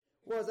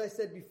Well, as I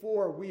said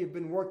before, we have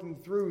been working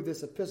through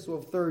this epistle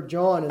of 3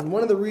 John, and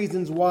one of the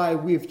reasons why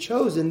we have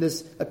chosen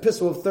this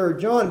epistle of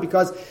 3 John,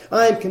 because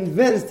I am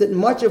convinced that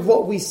much of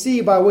what we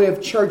see by way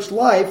of church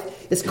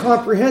life is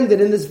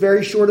comprehended in this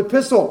very short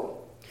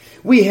epistle.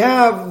 We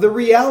have the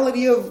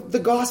reality of the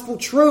gospel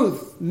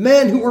truth,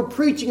 men who were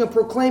preaching and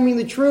proclaiming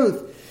the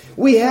truth.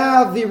 We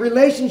have the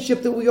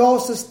relationship that we all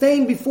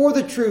sustain before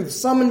the truth,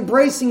 some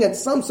embracing it,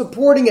 some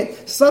supporting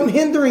it, some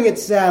hindering it,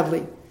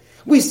 sadly.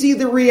 We see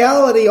the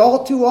reality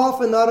all too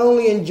often, not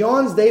only in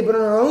John's day, but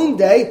in our own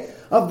day,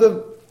 of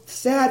the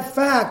sad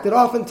fact that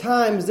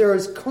oftentimes there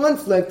is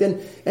conflict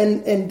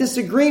and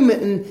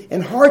disagreement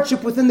and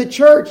hardship within the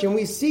church. And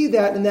we see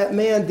that in that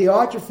man,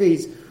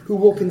 Diotrephes, who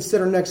we'll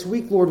consider next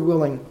week, Lord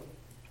willing.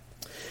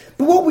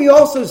 But what we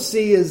also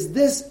see is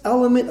this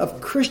element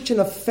of Christian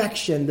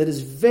affection that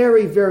is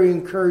very, very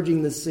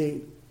encouraging to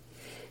see.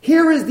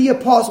 Here is the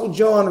Apostle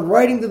John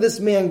writing to this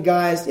man,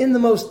 Gaius, in the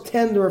most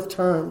tender of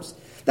terms.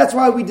 That's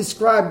why we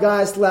described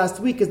Gaius last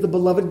week as the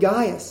beloved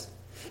Gaius.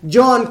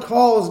 John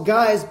calls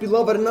Gaius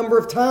beloved a number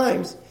of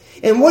times.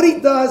 And what he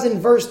does in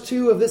verse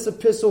 2 of this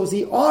epistle is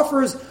he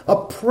offers a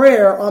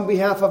prayer on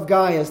behalf of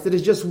Gaius that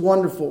is just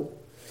wonderful.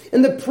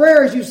 And the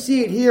prayer, as you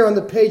see it here on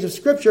the page of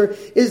Scripture,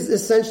 is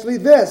essentially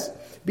this.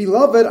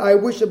 Beloved, I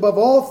wish above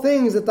all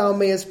things that thou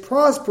mayest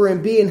prosper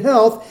and be in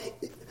health,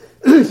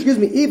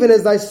 even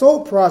as thy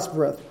soul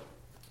prospereth.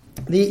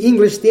 The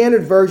English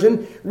Standard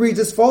Version reads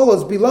as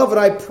follows. Beloved,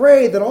 I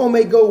pray that all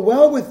may go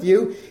well with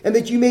you and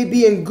that you may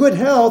be in good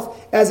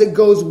health as it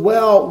goes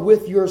well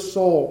with your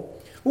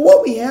soul. Well,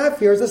 what we have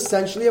here is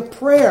essentially a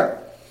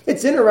prayer.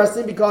 It's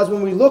interesting because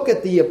when we look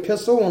at the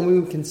epistle and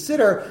we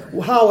consider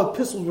how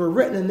epistles were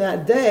written in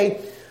that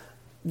day,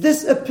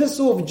 this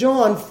epistle of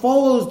John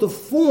follows the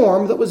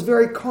form that was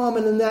very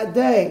common in that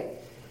day.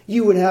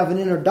 You would have an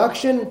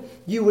introduction,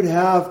 you would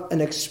have an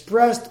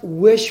expressed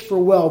wish for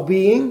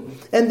well-being,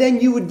 and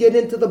then you would get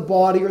into the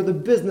body or the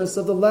business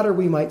of the letter,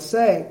 we might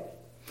say.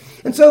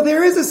 And so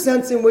there is a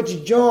sense in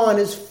which John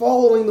is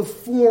following the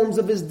forms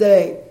of his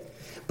day.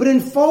 But in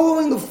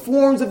following the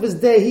forms of his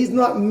day, he's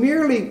not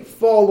merely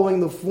following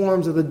the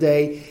forms of the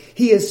day,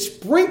 he is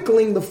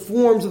sprinkling the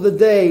forms of the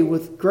day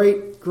with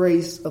great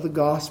grace of the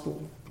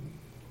gospel.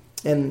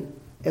 And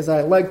as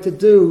I like to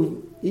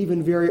do,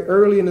 even very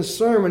early in a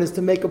sermon, is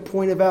to make a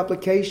point of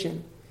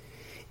application.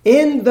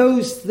 In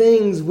those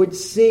things which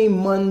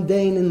seem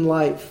mundane in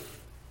life,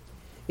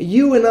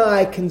 you and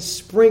I can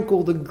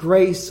sprinkle the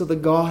grace of the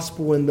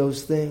gospel in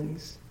those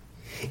things.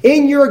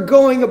 In your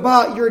going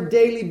about your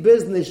daily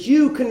business,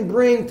 you can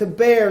bring to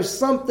bear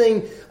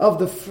something of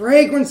the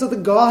fragrance of the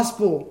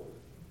gospel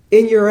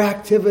in your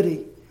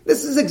activity.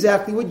 This is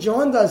exactly what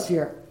John does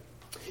here.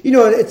 You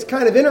know, it's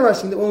kind of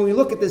interesting that when we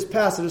look at this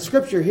passage of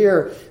Scripture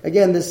here,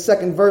 again, this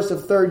second verse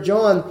of 3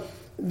 John,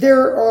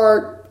 there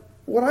are,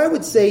 what I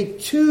would say,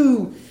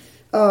 two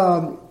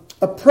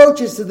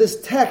approaches to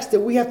this text that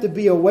we have to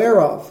be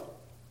aware of.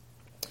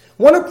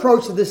 One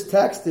approach to this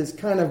text is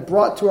kind of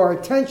brought to our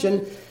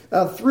attention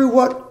through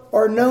what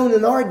are known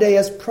in our day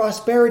as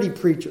prosperity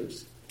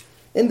preachers.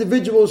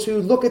 Individuals who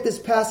look at this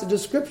passage of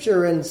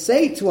Scripture and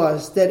say to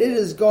us that it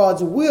is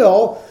God's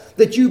will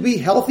that you be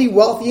healthy,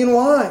 wealthy, and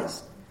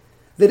wise.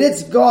 That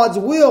it's God's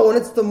will and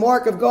it's the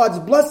mark of God's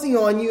blessing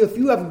on you if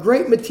you have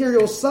great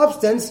material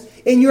substance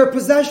in your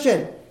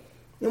possession.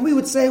 And we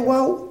would say,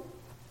 well,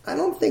 I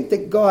don't think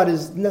that God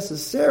is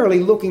necessarily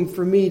looking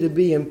for me to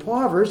be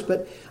impoverished,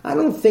 but I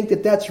don't think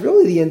that that's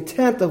really the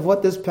intent of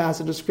what this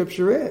passage of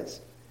Scripture is.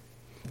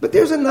 But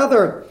there's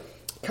another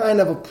kind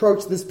of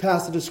approach to this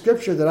passage of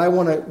Scripture that I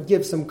want to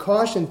give some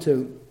caution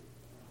to.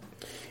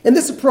 And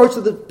this approach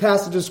to the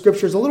passage of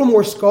Scripture is a little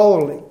more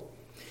scholarly.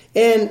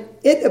 And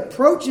it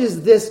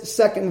approaches this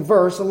second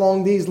verse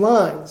along these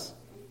lines,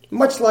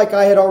 much like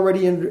I had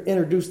already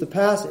introduced the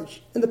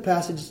passage. And the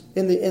passage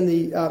in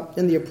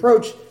the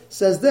approach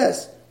says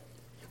this: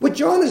 what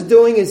John is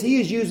doing is he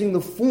is using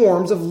the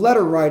forms of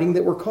letter writing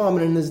that were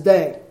common in his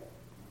day,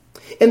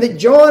 and that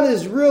John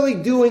is really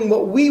doing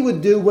what we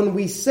would do when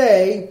we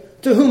say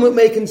 "to whom it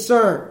may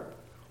concern,"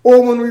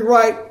 or when we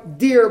write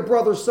 "dear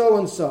brother so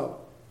and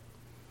so."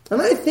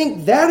 And I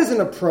think that is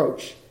an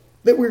approach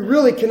that we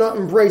really cannot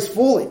embrace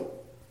fully.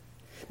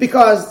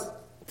 Because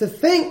to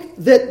think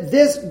that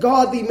this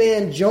godly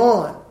man,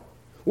 John,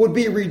 would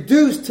be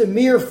reduced to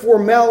mere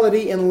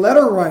formality in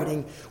letter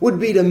writing would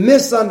be to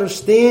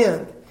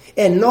misunderstand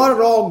and not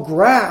at all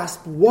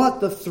grasp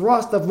what the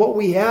thrust of what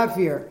we have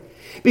here.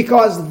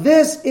 Because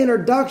this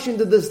introduction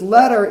to this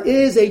letter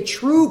is a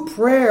true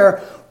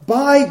prayer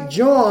by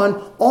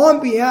John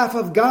on behalf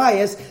of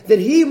Gaius that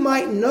he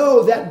might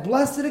know that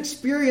blessed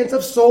experience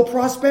of soul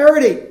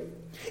prosperity.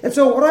 And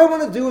so what I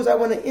want to do is I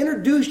want to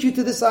introduce you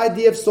to this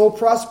idea of soul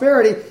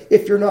prosperity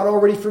if you're not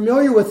already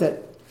familiar with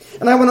it.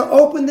 And I want to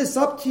open this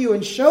up to you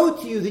and show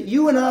to you that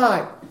you and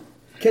I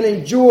can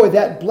enjoy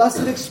that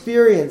blessed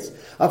experience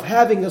of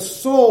having a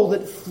soul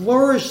that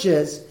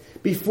flourishes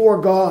before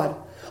God.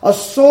 A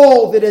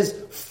soul that is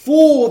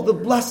full of the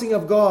blessing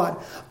of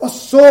God. A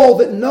soul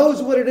that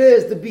knows what it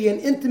is to be in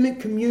intimate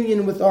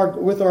communion with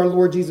our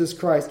Lord Jesus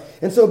Christ.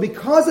 And so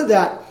because of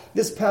that,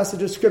 this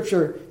passage of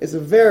Scripture is a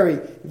very,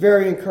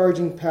 very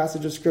encouraging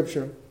passage of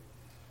Scripture.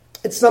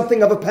 It's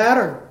something of a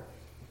pattern.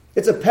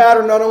 It's a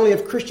pattern not only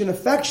of Christian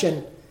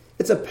affection,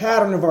 it's a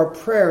pattern of our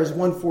prayers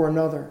one for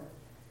another.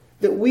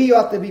 That we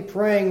ought to be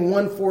praying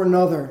one for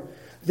another.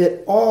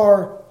 That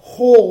our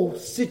whole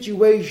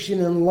situation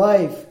in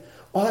life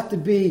ought to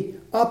be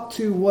up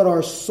to what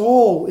our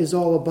soul is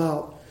all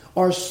about.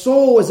 Our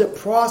soul, as it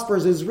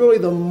prospers, is really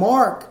the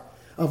mark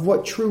of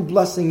what true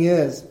blessing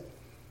is.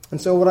 And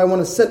so what I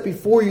want to set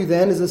before you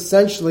then is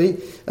essentially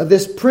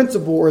this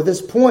principle or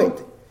this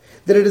point.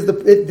 That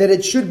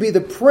it should be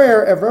the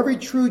prayer of every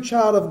true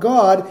child of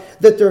God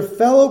that their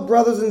fellow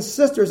brothers and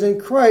sisters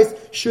in Christ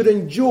should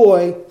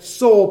enjoy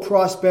soul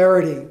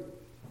prosperity.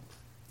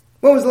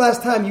 When was the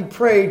last time you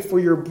prayed for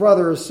your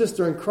brother or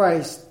sister in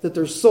Christ that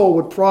their soul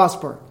would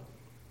prosper?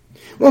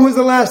 When was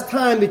the last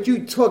time that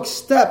you took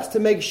steps to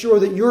make sure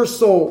that your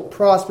soul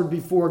prospered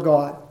before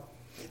God?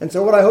 And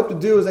so what I hope to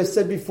do, as I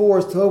said before,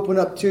 is to open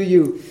up to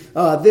you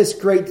this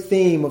great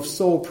theme of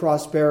soul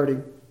prosperity.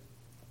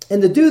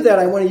 And to do that,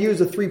 I want to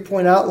use a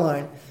 3-point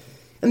outline.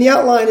 And the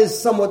outline is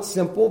somewhat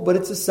simple, but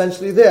it's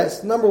essentially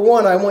this. Number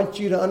one, I want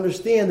you to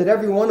understand that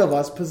every one of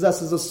us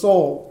possesses a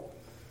soul.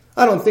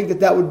 I don't think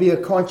that would be a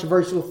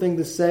controversial thing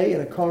to say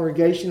in a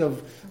congregation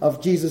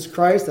of Jesus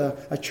Christ,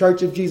 a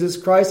church of Jesus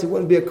Christ. It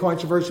wouldn't be a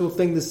controversial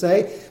thing to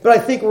say. But I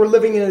think we're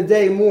living in a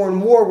day more and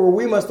more where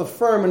we must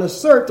affirm and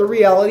assert the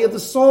reality of the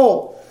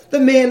soul.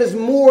 That man is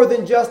more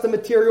than just a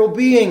material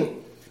being.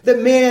 That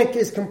man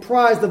is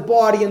comprised of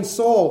body and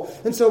soul.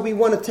 And so we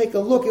want to take a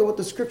look at what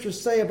the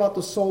Scriptures say about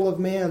the soul of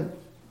man.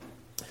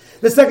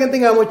 The second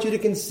thing I want you to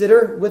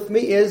consider with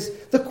me is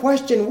the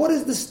question, what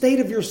is the state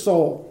of your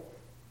soul?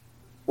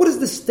 What is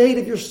the state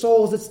of your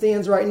soul as it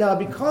stands right now?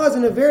 Because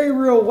in a very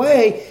real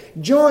way,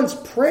 John's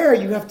prayer,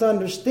 you have to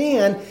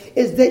understand,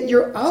 is that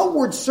your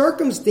outward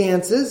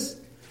circumstances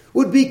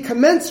would be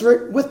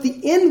commensurate with the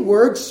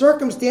inward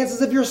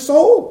circumstances of your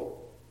soul.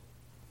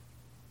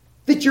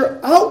 That your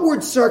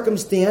outward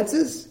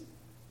circumstances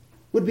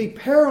would be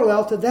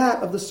parallel to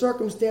that of the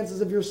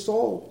circumstances of your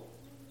soul.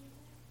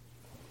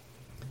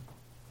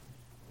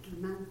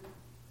 Amen.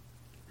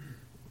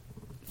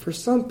 For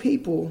some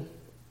people,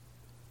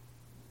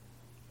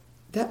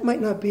 that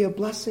might not be a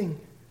blessing.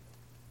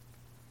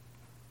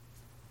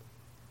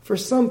 For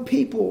some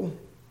people,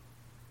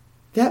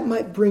 that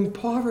might bring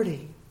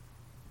poverty.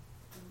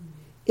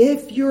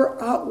 If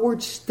your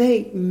outward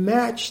state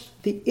matched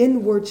the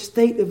inward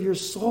state of your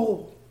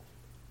soul,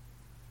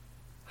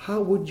 how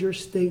would your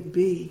state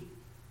be?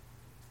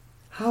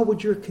 How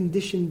would your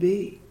condition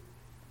be?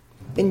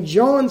 In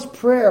John's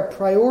prayer,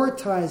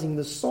 prioritizing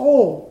the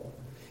soul,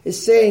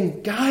 is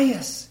saying,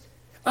 Gaius,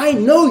 I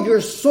know your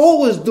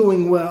soul is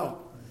doing well.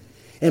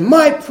 And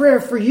my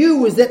prayer for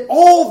you is that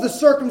all of the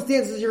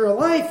circumstances of your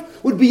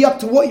life would be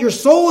up to what your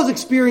soul is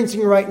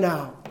experiencing right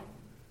now.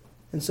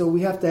 And so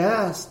we have to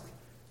ask,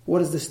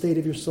 what is the state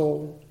of your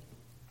soul?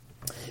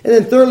 And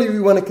then thirdly,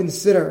 we want to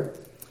consider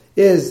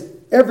is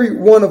every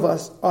one of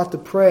us ought to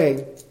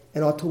pray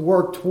and ought to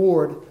work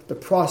toward the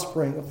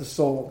prospering of the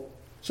soul.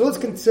 So let's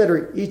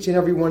consider each and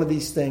every one of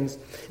these things.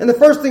 And the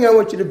first thing I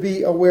want you to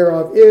be aware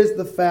of is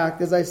the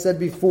fact, as I said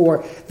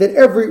before, that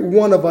every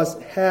one of us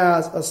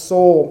has a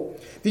soul.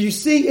 Do you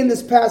see in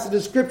this passage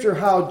of Scripture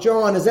how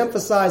John is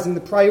emphasizing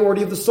the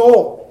priority of the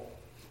soul?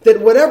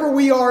 That whatever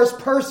we are as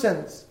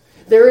persons,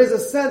 there is a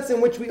sense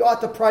in which we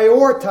ought to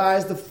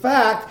prioritize the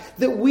fact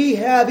that we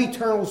have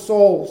eternal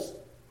souls.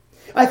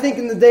 I think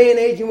in the day and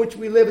age in which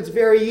we live, it's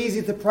very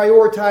easy to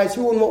prioritize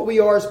who and what we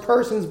are as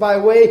persons by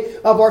way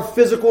of our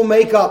physical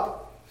makeup.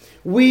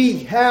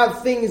 We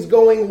have things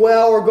going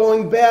well or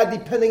going bad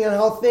depending on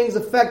how things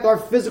affect our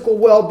physical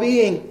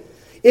well-being.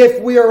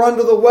 If we are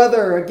under the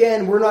weather,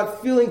 again, we're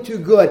not feeling too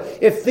good.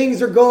 If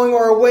things are going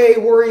our way,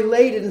 we're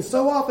elated. And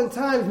so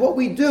oftentimes what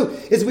we do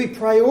is we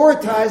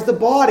prioritize the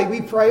body. We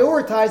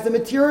prioritize the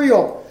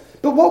material.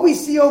 But what we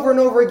see over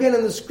and over again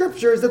in the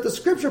Scripture is that the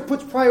Scripture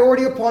puts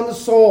priority upon the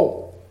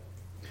soul.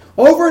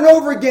 Over and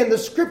over again, the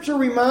Scripture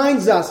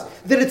reminds us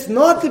that it's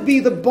not to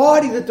be the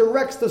body that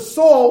directs the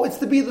soul, it's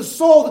to be the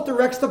soul that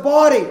directs the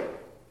body.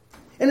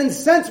 And in a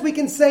sense, we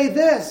can say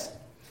this,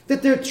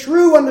 that their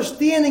true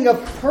understanding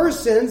of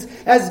persons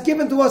as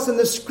given to us in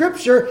the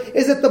Scripture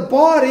is that the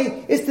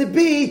body is to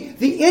be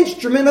the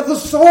instrument of the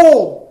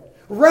soul,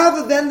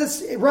 rather than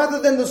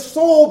the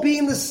soul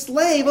being the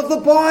slave of the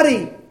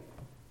body.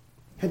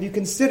 Have you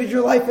considered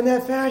your life in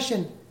that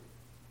fashion?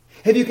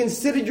 Have you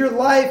considered your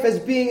life as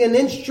being an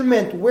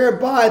instrument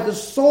whereby the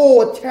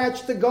soul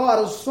attached to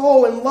God, a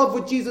soul in love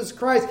with Jesus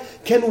Christ,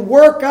 can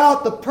work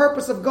out the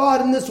purpose of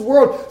God in this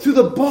world through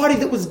the body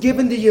that was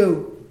given to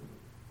you?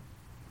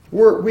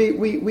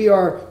 We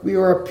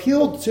are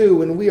appealed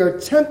to and we are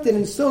tempted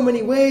in so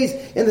many ways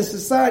in the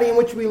society in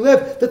which we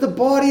live that the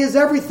body is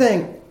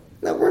everything.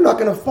 Now, we're not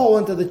going to fall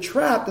into the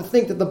trap to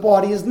think that the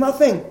body is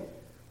nothing.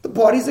 The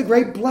body is a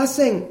great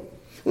blessing.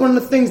 One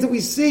of the things that we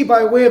see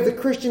by way of the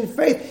Christian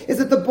faith is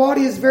that the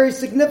body is very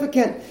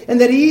significant,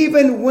 and that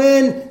even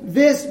when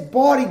this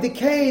body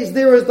decays,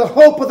 there is the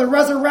hope of the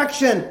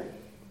resurrection.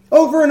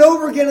 Over and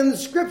over again in the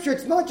Scripture,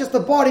 it's not just the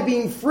body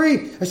being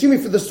free, for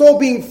the soul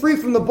being free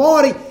from the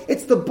body,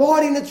 it's the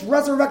body in its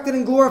resurrected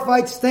and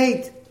glorified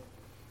state.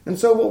 And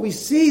so what we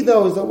see,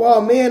 though, is that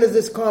while man is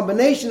this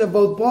combination of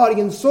both body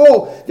and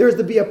soul, there is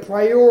to be a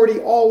priority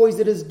always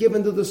that is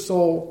given to the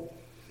soul.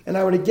 And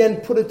I would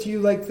again put it to you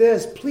like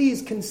this.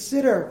 Please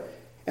consider,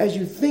 as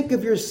you think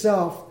of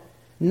yourself,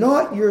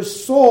 not your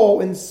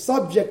soul and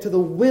subject to the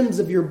whims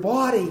of your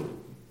body,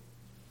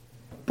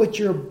 but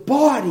your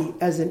body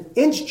as an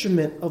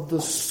instrument of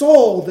the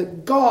soul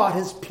that God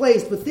has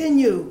placed within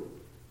you.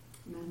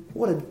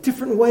 What a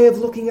different way of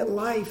looking at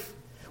life.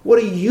 What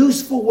a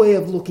useful way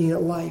of looking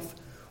at life.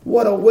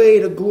 What a way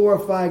to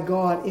glorify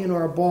God in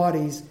our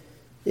bodies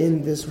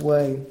in this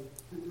way.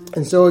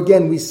 And so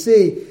again, we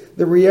see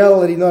the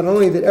reality not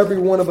only that every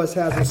one of us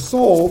has a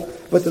soul,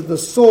 but that the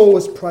soul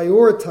is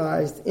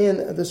prioritized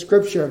in the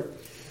Scripture.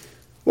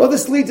 Well,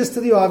 this leads us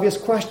to the obvious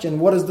question.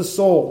 What is the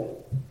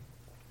soul?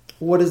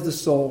 What is the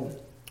soul?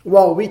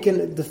 Well, we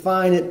can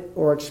define it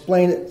or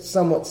explain it in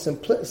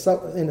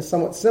a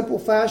somewhat simple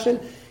fashion,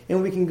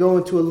 and we can go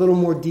into a little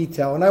more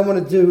detail. And I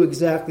want to do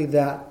exactly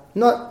that.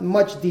 Not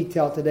much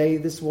detail today.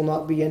 This will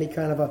not be any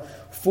kind of a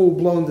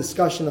full-blown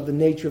discussion of the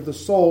nature of the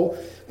soul.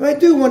 But I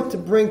do want to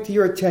bring to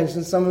your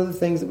attention some of the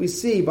things that we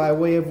see by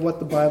way of what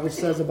the Bible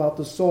says about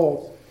the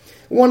soul.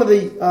 One of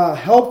the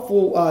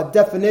helpful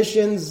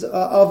definitions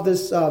of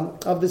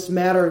this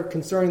matter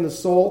concerning the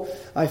soul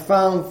I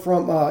found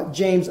from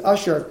James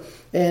Ussher.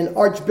 And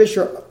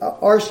Archbishop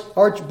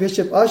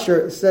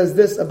Ussher says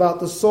this about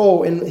the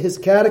soul in his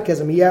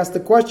catechism. He asked the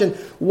question,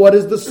 what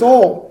is the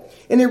soul?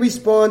 And he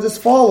responds as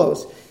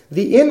follows.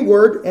 The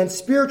inward and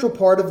spiritual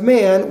part of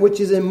man, which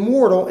is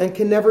immortal and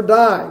can never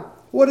die.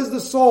 What is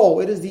the soul?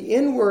 It is the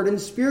inward and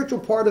spiritual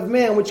part of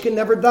man which can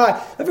never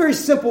die. A very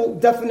simple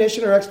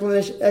definition or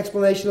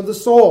explanation of the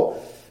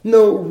soul.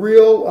 No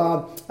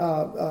real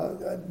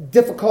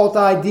difficult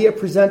idea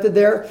presented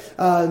there.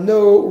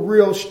 No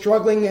real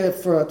struggling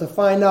to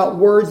find out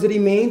words that he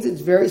means.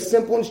 It's very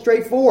simple and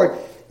straightforward.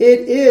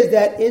 It is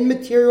that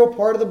immaterial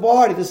part of the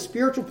body, the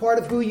spiritual part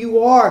of who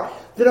you are,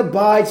 that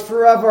abides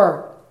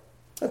forever.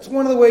 That's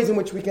one of the ways in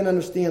which we can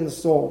understand the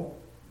soul.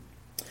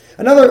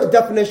 Another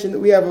definition that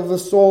we have of the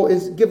soul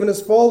is given as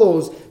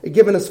follows.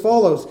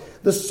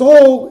 The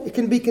soul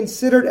can be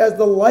considered as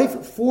the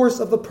life force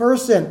of the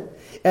person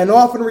and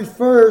often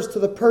refers to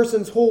the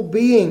person's whole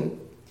being.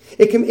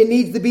 It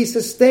needs to be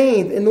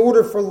sustained in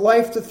order for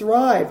life to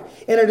thrive,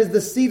 and it is the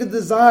seat of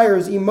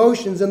desires,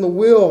 emotions, and the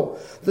will.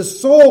 The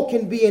soul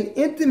can be an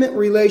intimate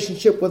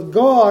relationship with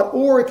God,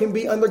 or it can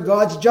be under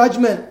God's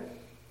judgment.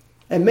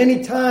 And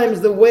many times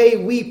the way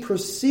we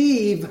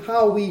perceive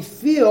how we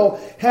feel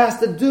has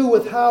to do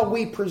with how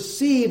we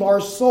perceive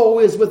our soul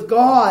is with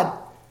God.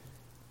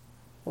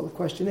 Well, the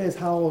question is,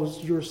 how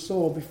is your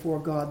soul before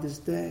God this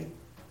day?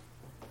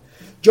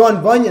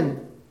 John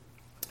Bunyan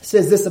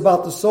says this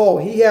about the soul.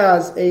 He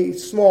has a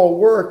small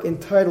work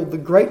entitled The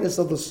Greatness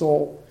of the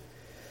Soul.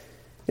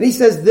 And he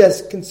says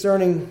this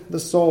concerning the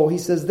soul. He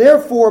says,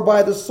 therefore,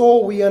 by the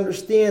soul we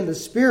understand the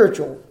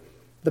spiritual,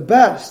 the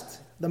best,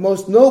 the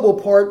most noble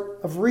part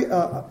of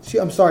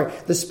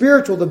the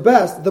spiritual, the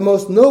best, the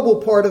most noble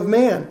part of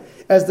man,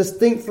 as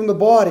distinct from the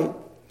body.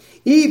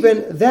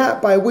 Even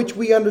that by which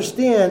we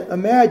understand,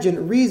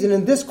 imagine, reason,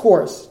 and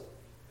discourse.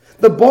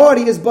 The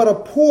body is but a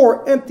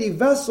poor, empty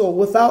vessel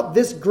without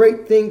this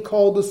great thing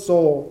called the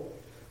soul.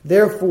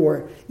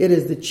 Therefore, it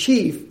is the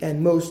chief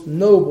and most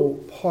noble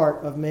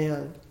part of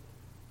man.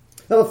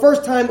 Now, the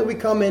first time that we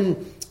come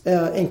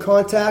in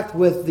contact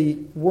with the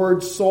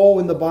word soul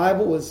in the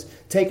Bible was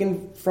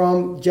taken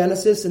from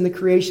Genesis and the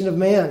creation of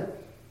man.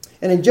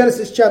 And in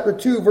Genesis chapter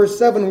 2, verse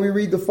 7, we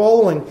read the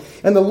following.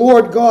 And the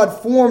Lord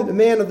God formed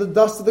man of the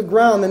dust of the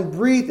ground and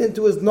breathed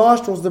into his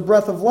nostrils the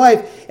breath of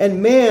life,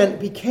 and man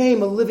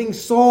became a living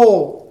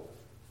soul.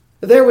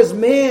 There was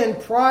man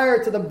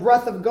prior to the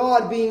breath of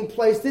God being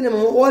placed in him.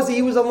 And what was he?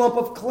 He was a lump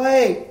of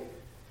clay.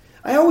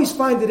 I always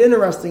find it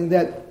interesting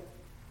that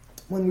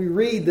when we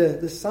read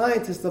the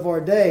scientists of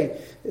our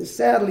day,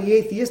 sadly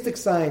atheistic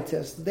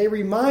scientists, they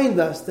remind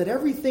us that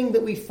everything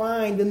that we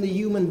find in the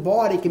human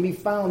body can be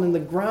found in the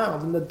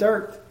ground, in the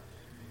dirt.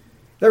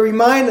 They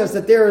remind us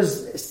that there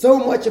is so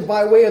much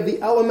by way of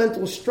the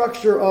elemental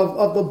structure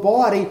of the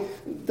body,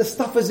 the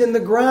stuff is in the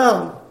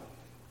ground.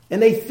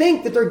 And they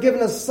think that they're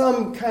giving us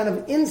some kind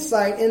of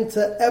insight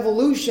into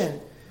evolution.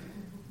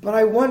 But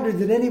I wonder,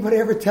 did anybody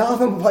ever tell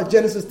them about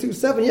Genesis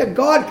 2:7? Yeah,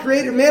 God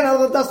created man out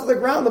of the dust of the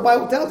ground. The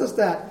Bible tells us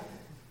that.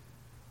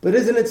 But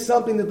isn't it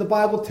something that the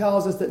Bible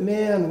tells us that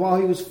man, while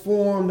he was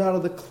formed out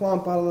of the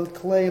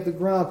clay of the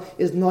ground,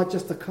 is not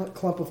just a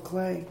clump of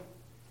clay?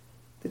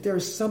 That there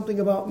is something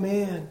about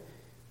man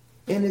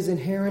and his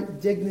inherent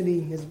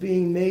dignity as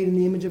being made in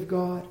the image of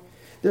God.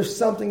 There's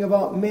something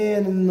about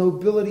man and the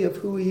nobility of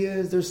who he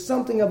is. There's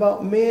something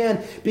about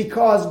man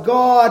because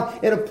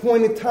God at a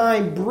point in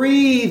time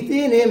breathed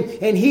in him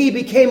and he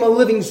became a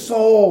living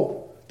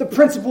soul. The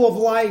principle of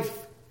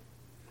life.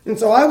 And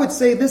so I would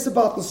say this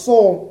about the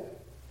soul.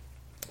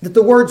 That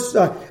the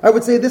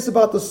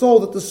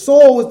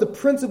soul is the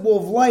principle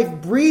of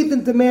life breathed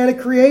into man at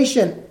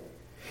creation,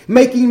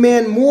 making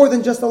man more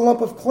than just a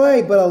lump of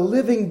clay, but a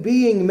living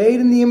being made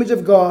in the image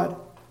of God,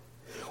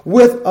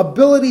 with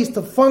abilities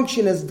to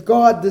function as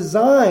God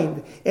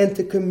designed and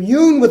to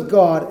commune with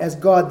God as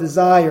God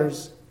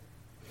desires.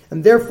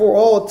 And therefore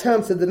all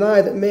attempts to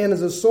deny that man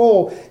is a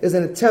soul is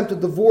an attempt to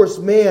divorce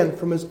man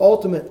from his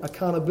ultimate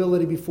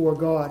accountability before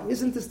God.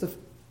 Isn't this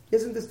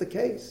the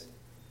case?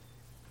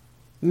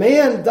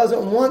 Man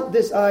doesn't want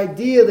this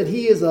idea that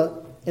he is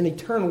an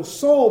eternal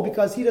soul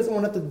because he doesn't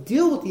want to have to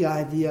deal with the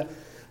idea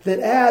that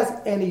as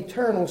an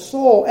eternal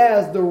soul,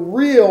 as the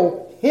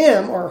real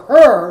him or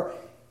her,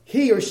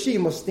 he or she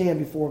must stand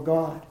before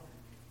God.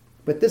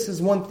 But this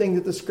is one thing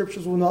that the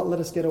Scriptures will not let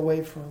us get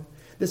away from.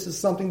 This is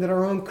something that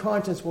our own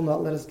conscience will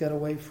not let us get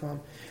away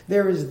from.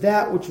 There is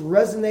that which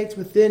resonates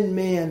within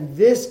man,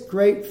 this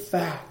great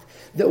fact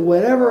that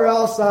whatever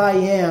else I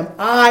am,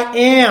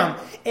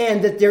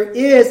 and that there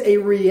is a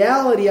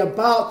reality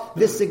about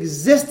this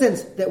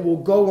existence that will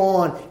go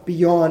on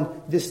beyond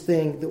this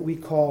thing that we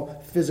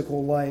call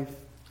physical life.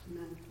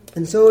 Amen.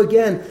 And so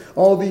again,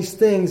 all these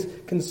things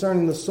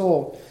concerning the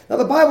soul. Now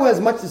the Bible has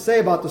much to say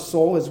about the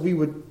soul, as we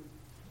would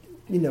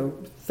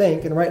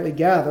think and rightly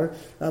gather.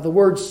 The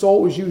word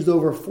soul was used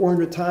over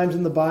 400 times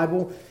in the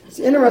Bible. It's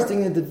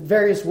interesting in the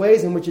various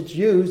ways in which it's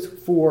used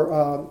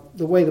for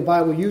the way the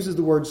Bible uses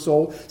the word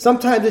soul.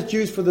 Sometimes it's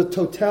used for the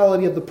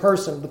totality of the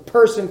person. The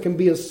person can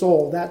be a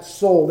soul, that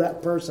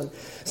person.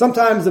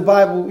 Sometimes the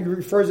Bible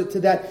refers it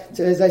to that,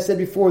 as I said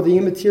before, the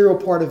immaterial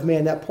part of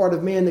man, that part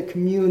of man that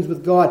communes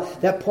with God,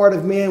 that part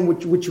of man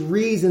which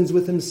reasons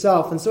with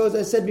himself. And so, as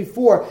I said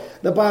before,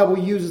 the Bible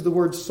uses the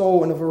word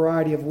soul in a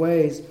variety of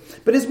ways.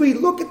 But as we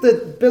look at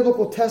the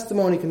biblical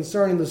testimony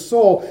concerning the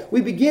soul,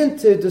 we begin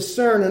to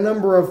discern a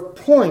number of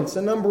points,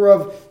 a number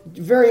of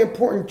very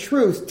important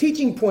truths,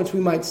 teaching points we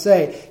might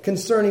say,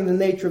 concerning the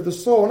nature of the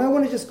soul. And I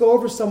want to just go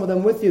over some of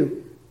them with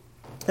you.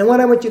 And what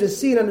I want you to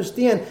see and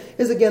understand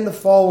is, again, the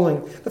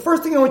following. The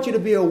first thing I want you to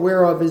be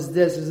aware of is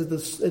this,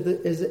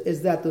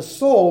 is that the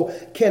soul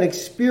can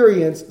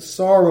experience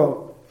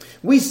sorrow.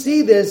 We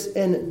see this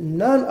in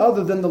none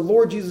other than the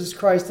Lord Jesus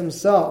Christ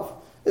himself.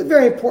 It's a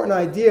very important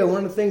idea,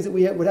 one of the things that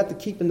we would have to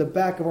keep in the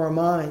back of our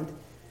mind.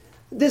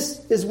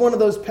 This is one of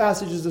those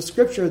passages of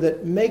Scripture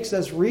that makes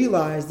us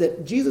realize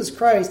that Jesus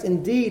Christ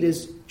indeed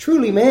is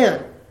truly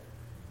man.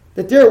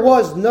 That there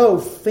was no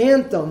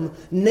phantom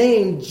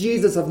named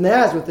Jesus of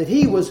Nazareth, that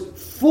he was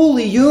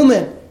fully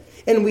human.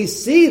 And we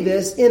see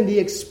this in the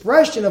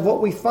expression of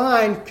what we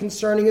find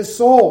concerning his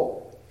soul.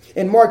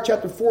 In Mark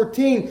chapter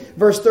 14,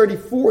 verse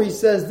 34, he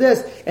says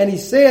this, "And he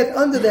saith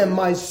unto them,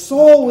 My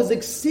soul was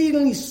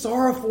exceedingly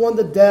sorrowful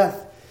unto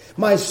death.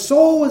 My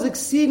soul was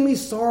exceedingly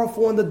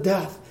sorrowful unto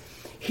death."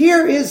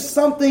 Here is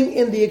something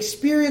in the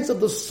experience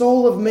of the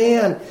soul of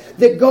man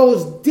that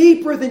goes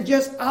deeper than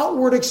just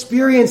outward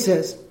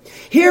experiences.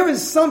 Here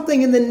is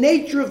something in the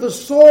nature of the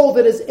soul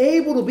that is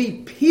able to be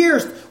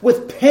pierced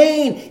with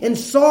pain and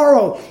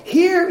sorrow.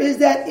 Here is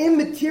that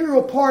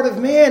immaterial part of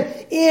man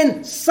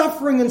in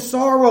suffering and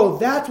sorrow.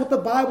 That's what the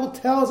Bible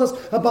tells us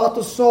about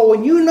the soul.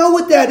 And you know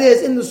what that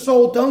is in the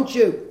soul, don't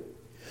you?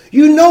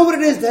 You know what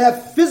it is to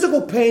have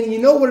physical pain, and you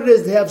know what it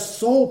is to have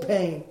soul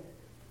pain.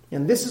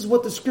 And this is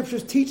what the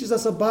Scriptures teaches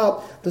us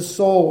about the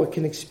soul. It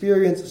can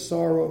experience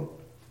sorrow.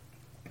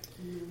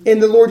 In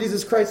the Lord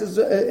Jesus Christ,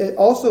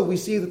 also we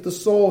see that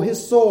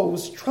his soul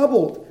was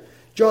troubled.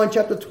 John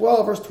chapter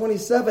 12, verse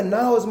 27,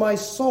 "Now is my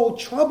soul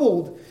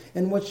troubled,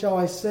 and what shall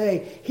I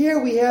say?" Here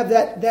we have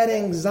that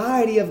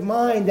anxiety of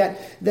mind,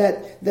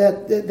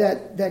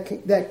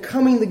 that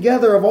coming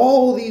together of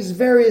all these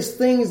various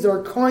things that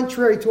are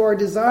contrary to our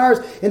desires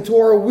and to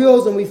our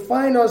wills, and we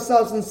find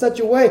ourselves in such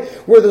a way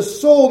where the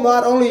soul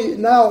not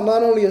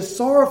only is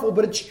sorrowful,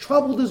 but it's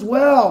troubled as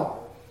well.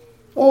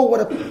 Oh,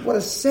 what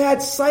a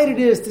sad sight it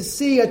is to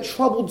see a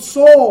troubled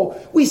soul.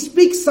 We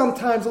speak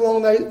sometimes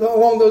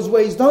along those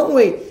ways, don't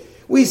we?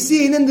 We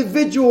see an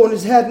individual and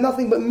has had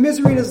nothing but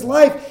misery in his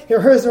life,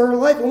 her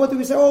life, and what do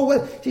we say?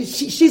 Oh,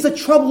 she's a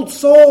troubled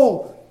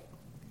soul.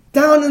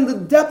 Down in the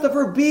depth of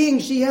her being,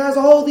 she has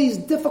all these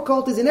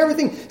difficulties, and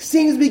everything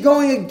seems to be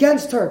going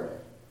against her.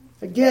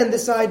 Again,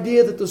 this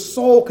idea that the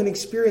soul can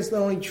experience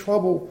not only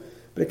trouble,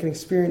 but it can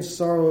experience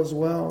sorrow as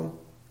well.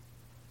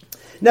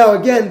 Now,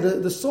 again,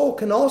 the soul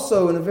can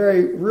also, in a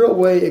very real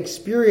way,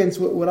 experience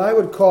what I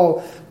would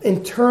call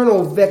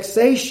internal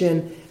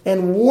vexation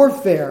and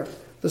warfare.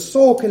 The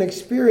soul can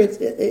experience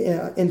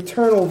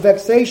internal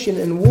vexation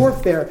and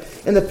warfare.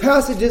 And the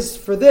passages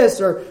for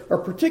this are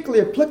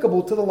particularly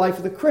applicable to the life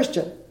of the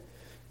Christian.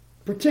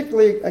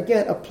 Particularly,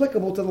 again,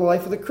 applicable to the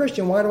life of the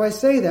Christian. Why do I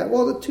say that?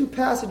 Well, the two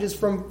passages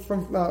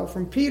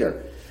from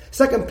Peter.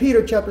 2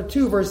 Peter chapter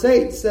 2, verse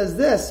 8 says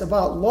this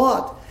about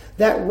Lot.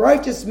 "That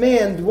righteous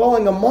man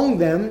dwelling among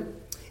them,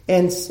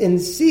 and in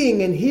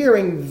seeing and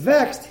hearing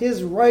vexed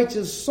his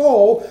righteous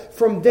soul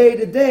from day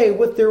to day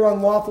with their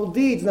unlawful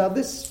deeds. Now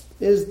this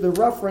is the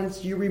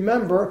reference you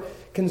remember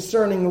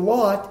concerning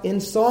Lot in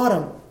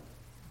Sodom.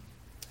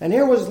 And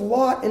here was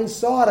Lot in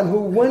Sodom, who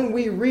when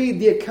we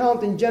read the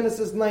account in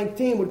Genesis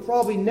 19 would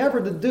probably never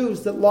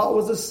deduce that Lot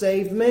was a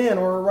saved man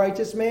or a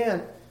righteous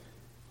man.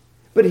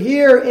 But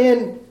here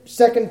in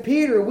 2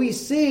 Peter, we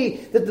see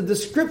that the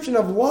description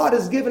of Lot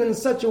is given in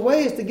such a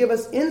way as to give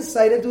us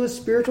insight into his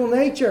spiritual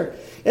nature.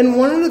 And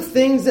one of the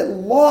things that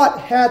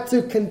Lot had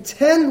to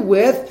contend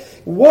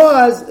with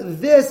was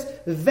this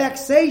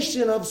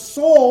vexation of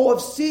soul of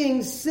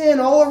seeing sin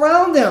all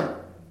around him.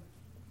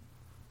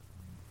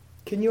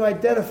 Can you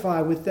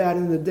identify with that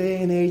in the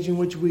day and age in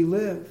which we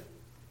live?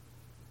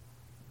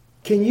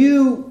 Can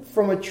you,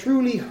 from a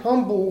truly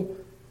humble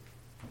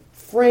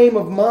frame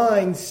of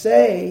mind,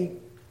 say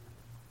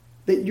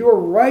that your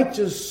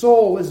righteous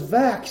soul is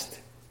vexed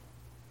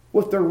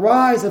with the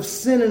rise of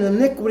sin and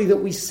iniquity that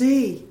we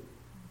see?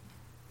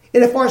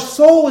 And if our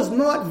soul is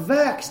not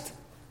vexed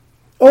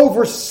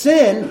over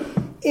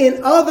sin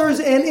in others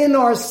and in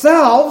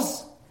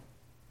ourselves,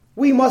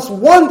 we must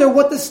wonder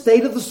what the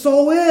state of the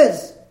soul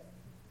is.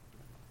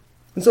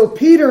 And so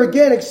Peter,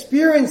 again,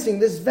 experiencing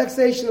this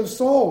vexation of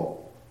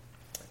soul.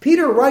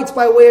 Peter writes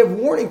by way of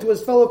warning to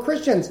his fellow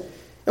Christians.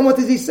 And what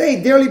does he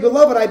say? Dearly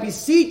beloved, I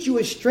beseech you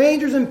as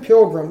strangers and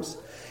pilgrims,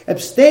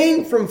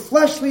 abstain from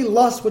fleshly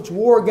lusts which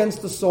war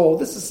against the soul.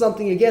 This is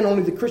something, again,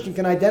 only the Christian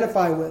can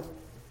identify with.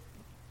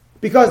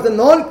 Because the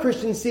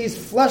non-Christian sees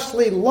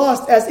fleshly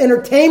lust as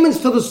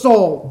entertainments to the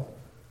soul.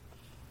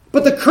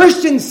 But the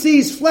Christian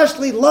sees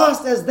fleshly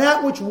lust as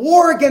that which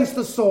war against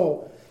the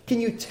soul. Can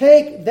you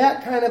take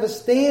that kind of a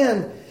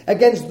stand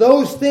against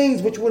those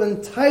things which would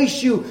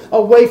entice you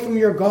away from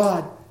your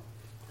God?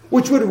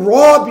 Which would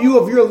rob you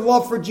of your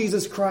love for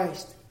Jesus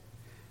Christ?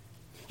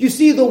 You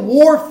see, the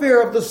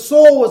warfare of the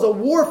soul is a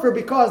warfare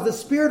because the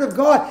Spirit of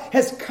God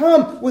has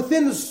come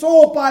within the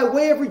soul by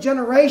way of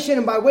regeneration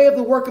and by way of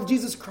the work of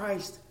Jesus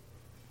Christ.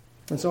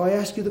 And so I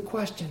ask you the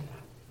question,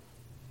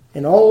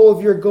 in all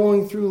of your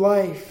going through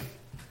life,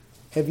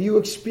 have you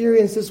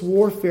experienced this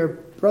warfare?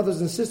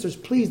 Brothers and sisters,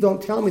 please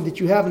don't tell me that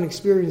you haven't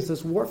experienced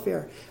this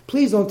warfare.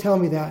 Please don't tell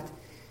me that.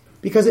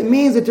 Because it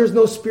means that there's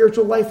no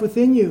spiritual life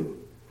within you.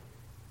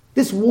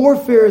 This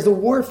warfare is a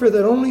warfare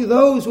that only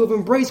those who have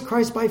embraced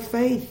Christ by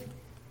faith.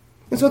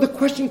 And so the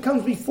question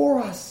comes before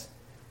us.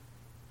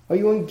 Are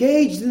you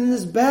engaged in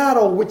this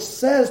battle which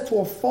says to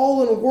a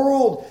fallen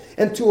world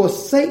and to a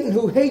Satan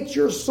who hates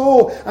your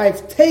soul, I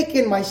have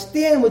taken my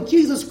stand with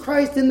Jesus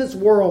Christ in this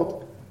world.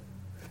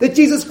 That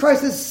Jesus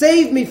Christ has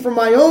saved me from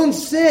my own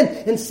sin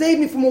and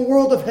saved me from a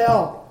world of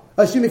hell.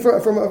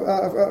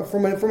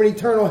 From an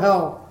eternal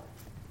hell.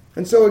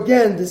 And so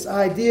again, this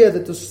idea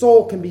that the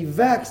soul can be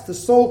vexed, the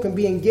soul can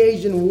be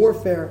engaged in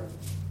warfare.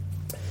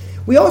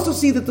 We also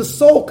see that the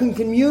soul can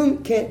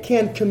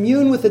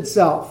commune with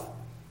itself.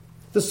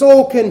 The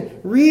soul can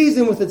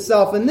reason with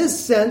itself. In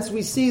this sense,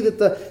 we see that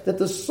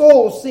the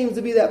soul seems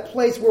to be that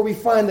place where we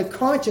find the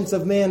conscience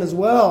of man as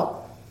well.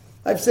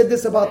 I've said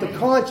this about the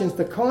conscience.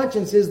 The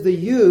conscience is the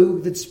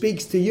you that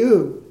speaks to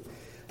you.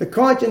 The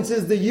conscience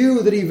is the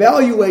you that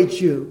evaluates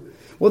you.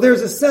 Well,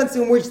 there's a sense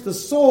in which the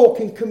soul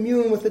can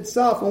commune with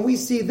itself. And we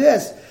see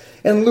this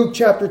in Luke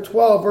chapter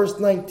 12, verse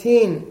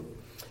 19.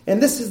 And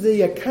this is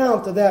the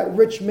account of that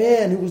rich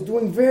man who was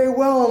doing very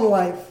well in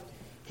life.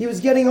 He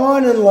was getting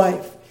on in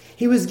life.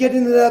 He was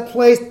getting to that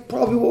place,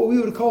 probably what we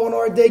would call in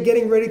our day,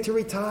 getting ready to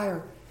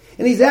retire.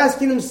 And he's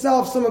asking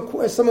himself some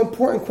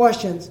important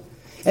questions.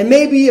 And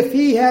maybe if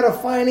he had a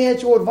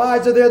financial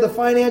advisor there, the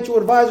financial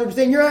advisor would be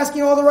saying, you're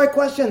asking all the right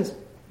questions.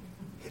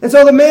 And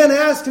so the man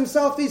asked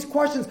himself these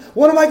questions.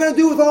 What am I going to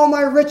do with all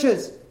my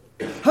riches?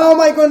 How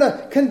am I going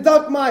to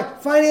conduct my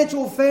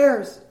financial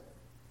affairs?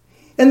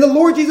 And the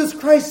Lord Jesus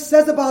Christ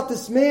says about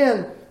this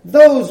man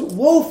those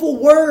woeful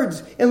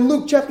words in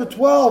Luke chapter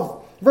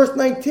 12, verse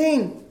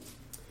 19.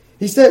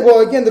 He said, well,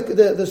 again,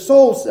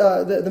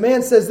 the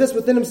man says this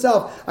within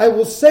himself. I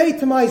will say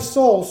to my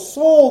soul,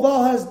 soul,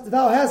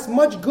 thou hast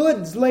much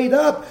goods laid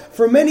up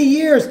for many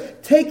years.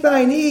 Take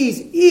thine ease,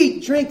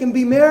 eat, drink, and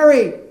be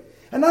merry.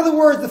 In other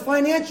words, the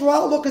financial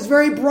outlook is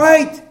very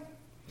bright.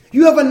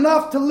 You have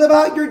enough to live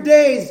out your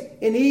days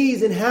in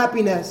ease and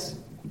happiness.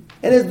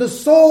 And as the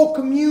soul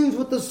communes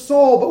with the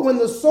soul, but when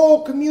the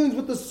soul communes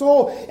with the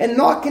soul and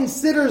not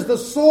considers the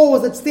soul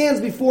as it stands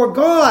before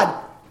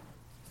God,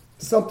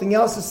 something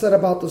else is said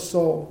about the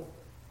soul.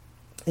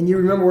 And you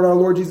remember what our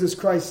Lord Jesus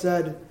Christ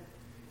said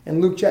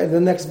in Luke chapter,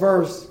 the next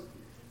verse.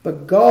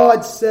 But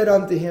God said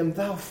unto him,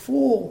 thou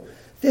fool,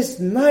 this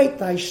night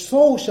thy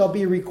soul shall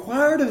be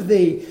required of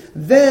thee.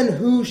 Then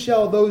who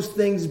shall those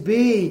things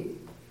be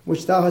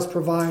which thou hast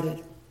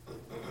provided?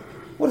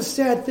 What a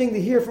sad thing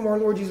to hear from our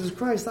Lord Jesus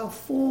Christ. Thou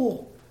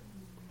fool.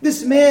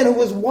 This man who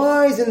was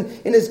wise in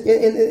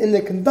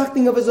the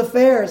conducting of his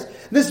affairs.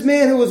 This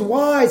man who was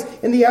wise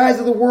in the eyes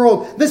of the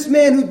world. This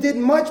man who did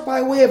much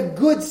by way of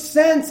good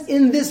sense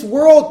in this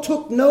world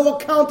took no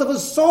account of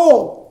his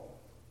soul.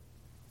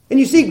 And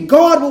you see,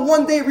 God will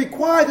one day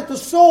require that the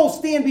soul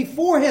stand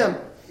before Him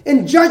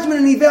in judgment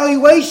and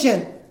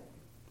evaluation.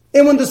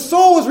 And when the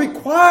soul is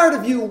required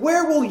of you,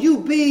 where will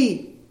you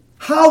be?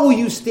 How will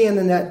you stand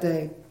in that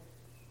day?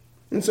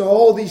 And so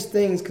all these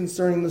things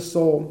concerning the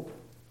soul.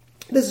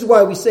 This is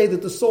why we say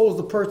that the soul is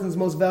the person's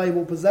most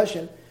valuable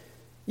possession.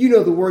 You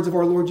know the words of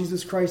our Lord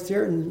Jesus Christ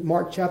here in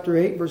Mark chapter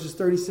 8, verses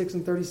 36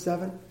 and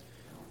 37.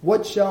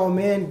 What shall a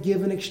man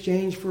give in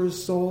exchange for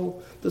his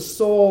soul? The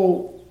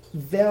soul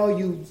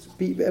valuable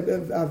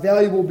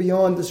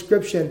beyond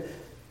description.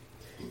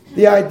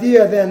 The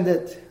idea then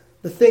that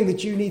the thing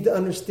that you need to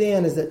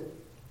understand is that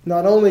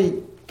not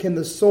only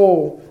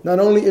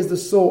is the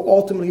soul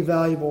ultimately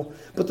valuable,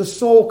 but the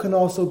soul can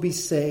also be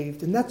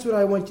saved. And that's what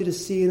I want you to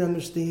see and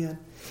understand.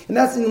 And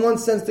that's in one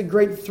sense the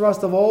great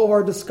thrust of all of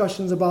our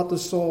discussions about the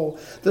soul.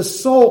 The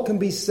soul can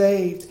be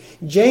saved.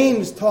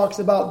 James talks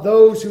about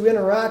those who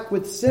interact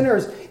with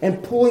sinners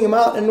and pulling them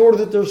out in order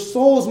that their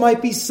souls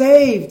might be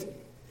saved.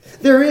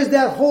 There is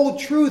that whole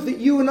truth that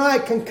you and I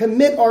can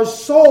commit our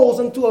souls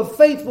unto a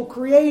faithful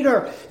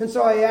Creator. And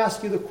so I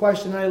ask you the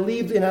question, and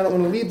I don't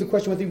want to leave the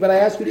question with you, but I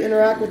ask you to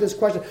interact with this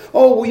question.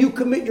 Oh, will you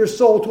commit your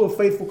soul to a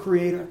faithful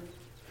Creator?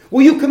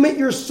 Will you commit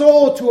your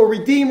soul to a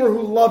Redeemer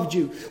who loved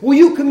you? Will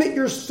you commit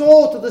your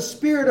soul to the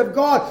Spirit of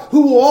God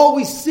who will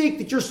always seek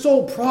that your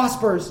soul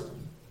prospers?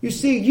 You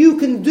see, you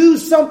can do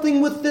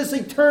something with this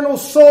eternal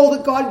soul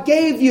that God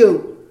gave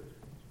you.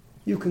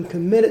 You can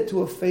commit it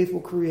to a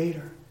faithful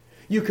Creator.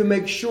 You can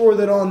make sure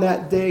that on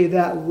that day,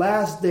 that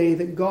last day,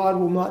 that God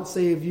will not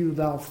say of you,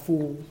 thou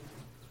fool,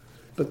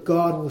 but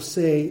God will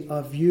say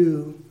of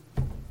you,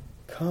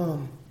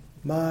 come,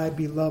 my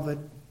beloved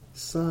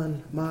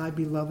son, my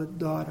beloved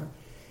daughter.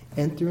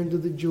 Enter into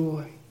the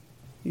joy.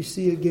 You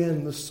see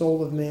again the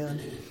soul of man.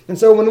 And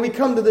so when we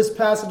come to this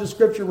passage of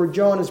Scripture where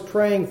John is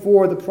praying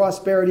for the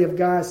prosperity of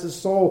Gaius'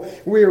 soul,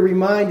 we are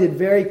reminded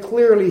very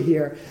clearly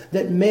here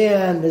that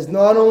man is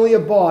not only a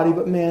body,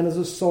 but man is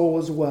a soul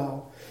as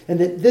well. And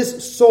that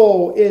this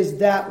soul is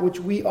that which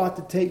we ought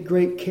to take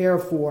great care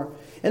for.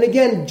 And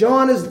again,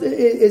 John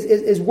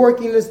is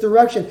working in this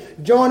direction.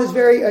 John is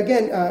very,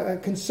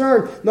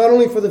 concerned not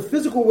only for the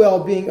physical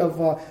well-being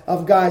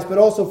of Gaius, but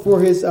also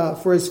for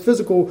his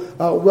physical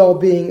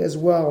well-being as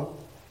well.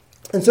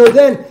 And so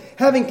then,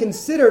 having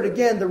considered,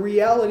 again, the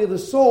reality of the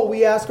soul,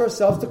 we ask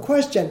ourselves the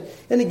question.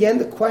 And again,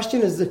 the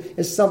question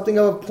is something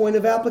of a point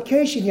of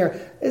application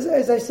here.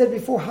 As I said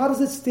before, how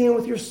does it stand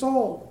with your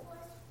soul?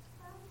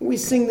 We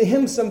sing the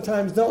hymn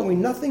sometimes, don't we?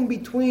 Nothing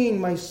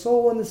between my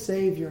soul and the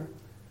Savior.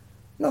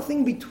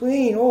 Nothing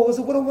between. Oh,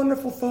 what a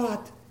wonderful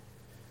thought.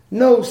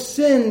 No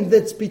sin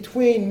that's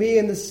between me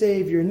and the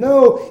Savior.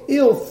 No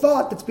ill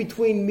thought that's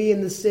between me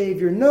and the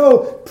Savior.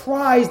 No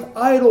prized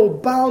idol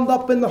bound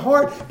up in the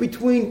heart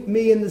between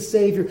me and the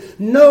Savior.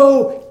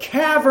 No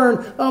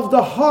cavern of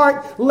the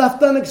heart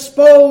left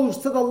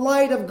unexposed to the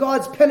light of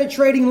God's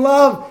penetrating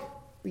love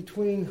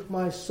between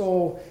my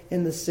soul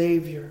and the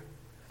Savior.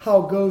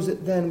 How goes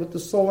it then with the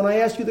soul? And I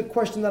ask you the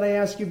question that I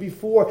asked you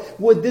before.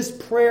 Would this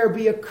prayer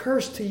be a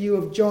curse to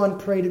you if John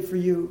prayed it for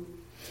you?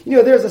 You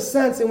know, there's a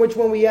sense in which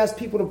when we ask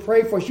people to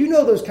pray for us, you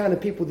know those kind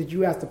of people that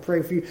you ask to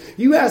pray for you.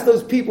 You ask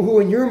those people who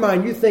in your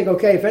mind you think,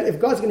 okay,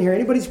 if God's going to hear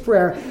anybody's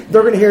prayer,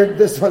 they're going to hear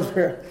this one's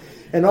prayer.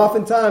 And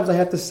oftentimes, I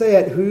have to say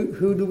it,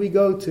 who do we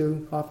go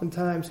to?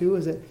 Oftentimes, who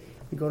is it?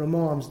 We go to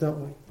moms,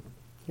 don't we?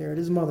 Here it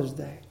is Mother's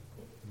Day.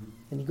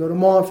 And you go to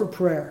mom for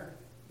prayer.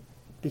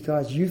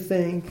 Because you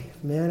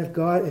think, man,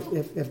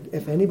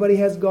 if anybody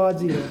has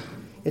God's ear,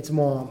 it's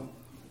mom.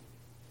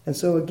 And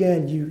so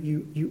again,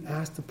 you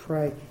ask to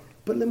pray.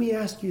 But let me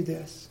ask you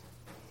this.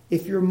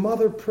 If your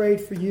mother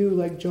prayed for you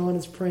like John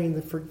is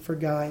praying for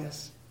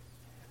Gaius,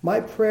 my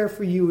prayer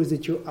for you is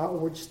that your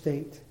outward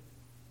state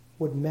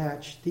would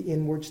match the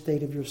inward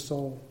state of your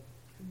soul.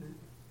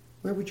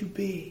 Where would you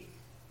be?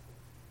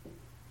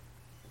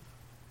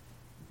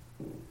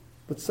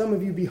 Would some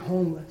of you be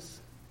homeless?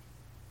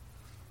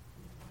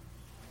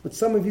 Would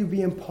some of you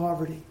be in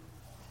poverty?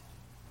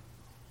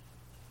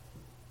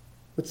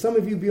 Would some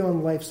of you be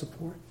on life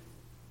support?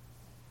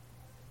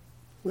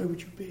 Where would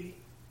you be?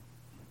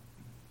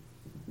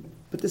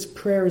 But this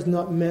prayer is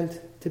not meant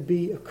to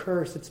be a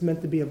curse. It's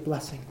meant to be a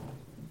blessing.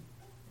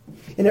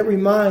 And it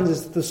reminds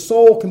us that the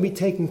soul can be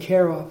taken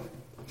care of.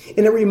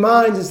 And it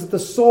reminds us that the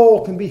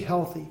soul can be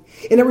healthy.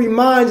 And it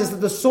reminds us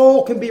that the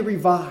soul can be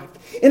revived.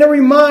 And it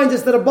reminds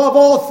us that above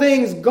all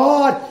things,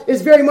 God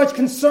is very much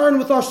concerned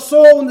with our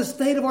soul and the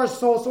state of our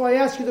soul. So I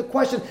ask you the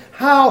question,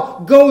 how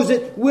goes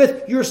it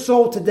with your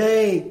soul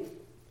today?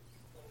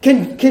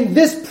 Can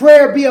this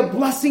prayer be a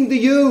blessing to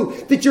you,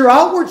 that your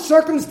outward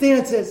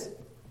circumstances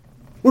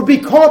would be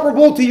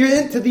comparable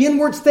to the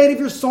inward state of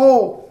your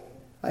soul?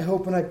 I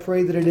hope and I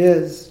pray that it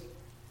is.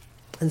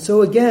 And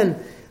so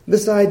again,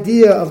 this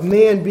idea of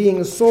man being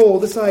a soul,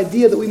 this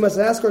idea that we must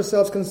ask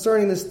ourselves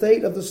concerning the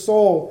state of the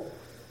soul,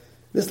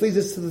 this leads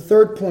us to the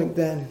third point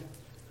then,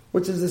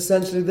 which is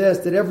essentially this,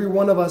 that every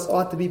one of us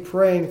ought to be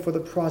praying for the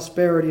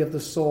prosperity of the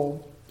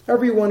soul.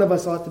 Every one of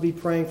us ought to be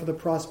praying for the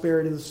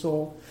prosperity of the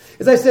soul.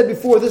 As I said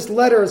before, this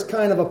letter is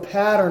kind of a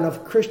pattern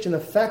of Christian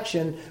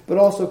affection, but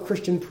also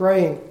Christian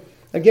praying.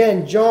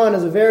 Again, John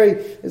is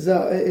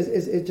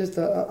just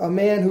a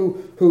man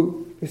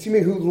who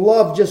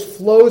love just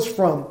flows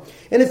from.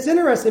 And it's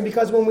interesting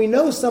because when we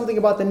know something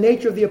about the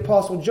nature of the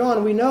Apostle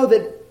John, we know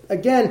that,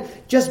 again,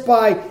 just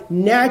by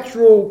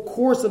natural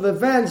course of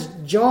events,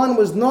 John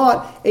was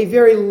not a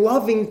very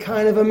loving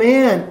kind of a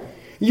man.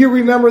 You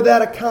remember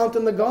that account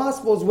in the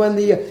Gospels when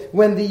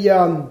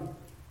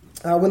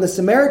the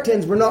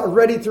Samaritans were not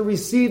ready to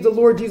receive the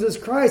Lord Jesus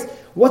Christ.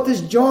 What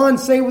does John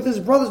say with his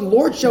brothers?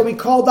 Lord, shall we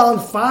call down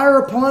fire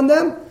upon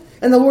them?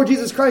 And the Lord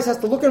Jesus Christ has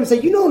to look at him and say,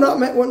 you know not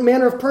what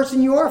manner of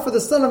person you are, for the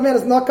Son of Man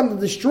has not come to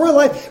destroy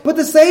life, but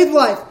to save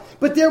life.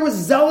 But there was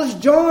zealous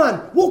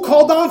John. We'll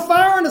call down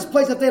fire in this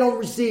place if they don't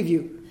receive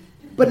you.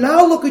 But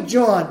now look at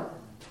John.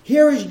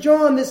 Here is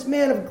John, this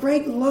man of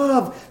great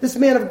love, this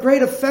man of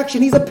great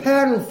affection. He's a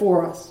pattern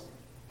for us.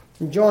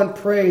 And John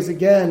prays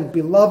again,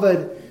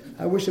 Beloved,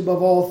 I wish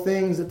above all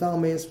things that thou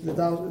mayest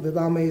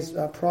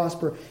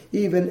prosper,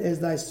 even as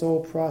thy soul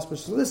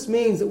prospers. So this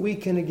means that we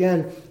can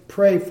again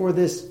pray for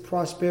this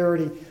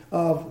prosperity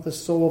of the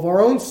soul, of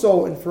our own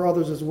soul, and for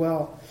others as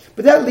well.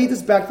 But that leads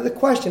us back to the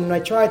question, and I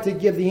tried to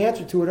give the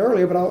answer to it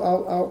earlier, but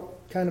I'll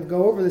kind of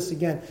go over this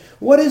again.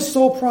 What is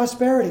soul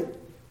prosperity?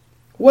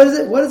 What is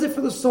it? What is it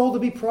for the soul to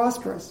be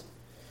prosperous?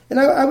 And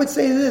I would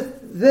say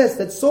this,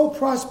 that soul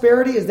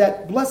prosperity is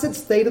that blessed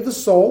state of the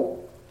soul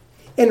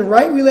in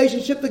right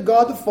relationship to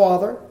God the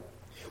Father,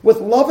 with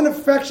love and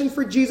affection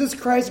for Jesus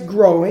Christ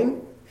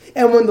growing,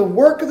 and when the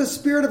work of the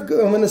Spirit of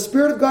God, when the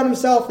Spirit of God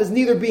Himself is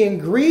neither being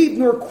grieved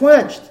nor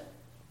quenched.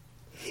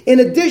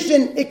 In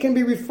addition, it can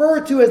be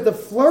referred to as the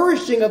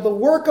flourishing of the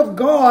work of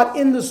God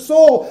in the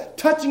soul,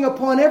 touching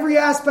upon every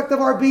aspect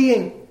of our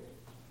being.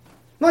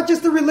 Not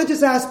just the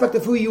religious aspect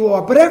of who you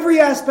are, but every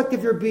aspect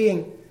of your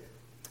being.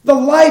 The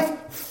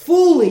life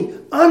fully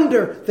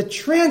under the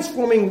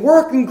transforming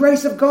work and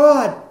grace of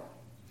God.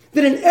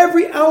 That in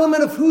every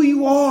element of who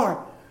you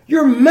are,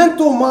 your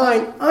mental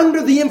mind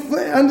under the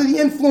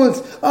influence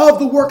of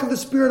the work of the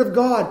Spirit of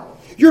God.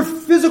 Your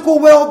physical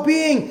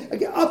well-being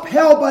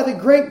upheld by the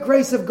great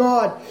grace of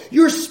God.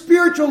 Your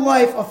spiritual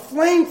life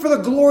aflame for the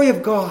glory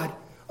of God.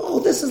 Oh,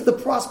 this is the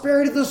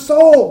prosperity of the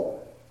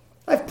soul.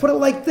 I've put it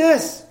like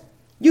this.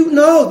 You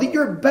know that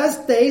your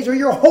best days are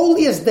your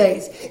holiest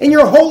days. And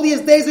your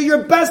holiest days are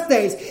your best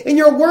days. And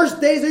your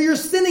worst days are your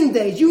sinning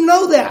days. You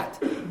know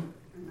that.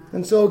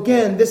 And so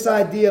again, this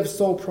idea of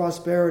soul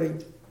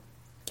prosperity,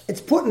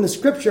 it's put in the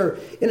Scripture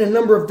in a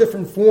number of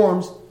different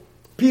forms.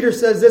 Peter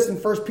says this in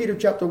 1 Peter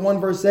chapter 1,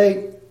 verse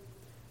 8.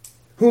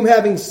 Whom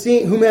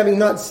having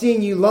not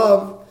seen you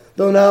love,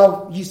 though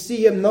now you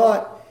see him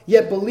not,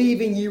 yet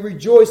believing ye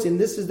rejoice. And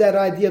this is that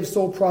idea of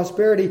soul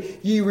prosperity.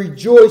 Ye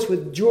rejoice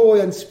with joy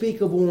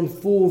unspeakable and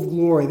full of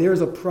glory. There's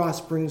a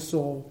prospering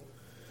soul.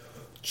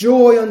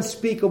 Joy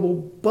unspeakable,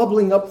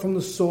 bubbling up from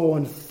the soul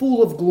and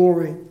full of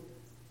glory.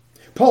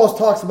 Paul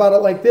talks about it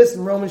like this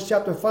in Romans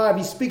chapter 5.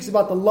 He speaks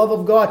about the love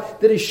of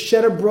God that is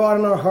shed abroad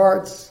in our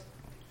hearts.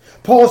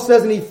 Paul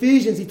says in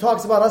Ephesians, he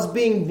talks about us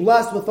being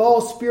blessed with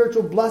all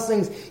spiritual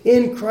blessings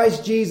in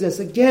Christ Jesus.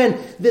 Again,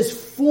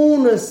 this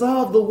fullness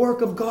of the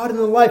work of God in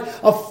the life,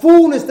 a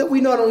fullness that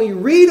we not only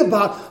read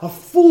about, a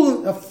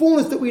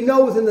fullness that we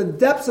know within the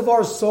depths of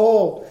our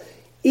soul,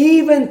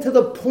 even to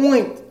the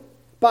point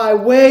by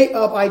way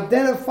of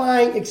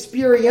identifying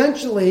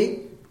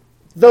experientially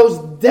those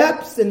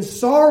depths and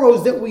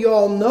sorrows that we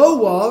all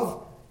know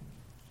of,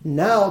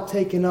 now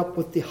taken up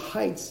with the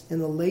heights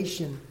and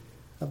elation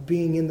of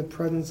being in the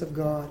presence of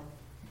God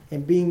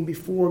and being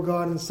before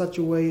God in such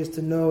a way as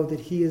to know that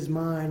He is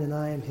mine and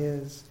I am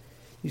His.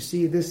 You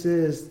see, this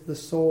is the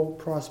soul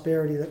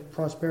prosperity.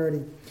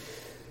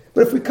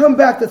 But if we come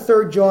back to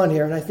 3 John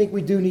here, and I think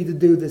we do need to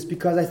do this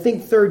because I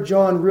think 3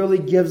 John really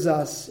gives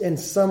us in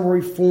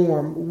summary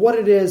form what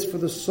it is for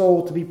the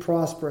soul to be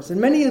prosperous.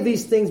 And many of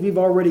these things we've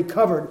already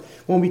covered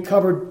when we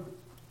covered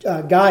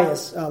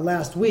Gaius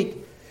last week.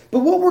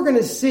 But what we're going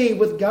to see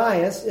with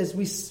Gaius, as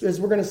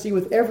we're going to see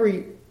with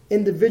every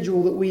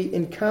individual that we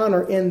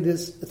encounter in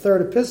this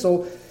third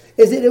epistle,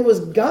 is that it was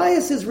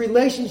Gaius'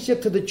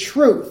 relationship to the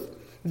truth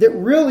that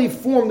really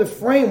formed the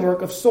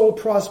framework of soul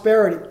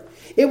prosperity.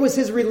 It was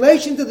his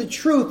relation to the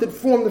truth that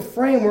formed the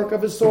framework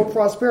of his soul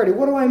prosperity.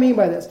 What do I mean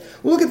by this?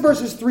 Well, look at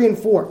verses 3 and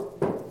 4.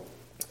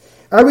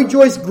 I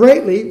rejoiced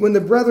greatly when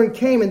the brethren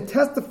came and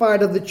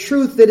testified of the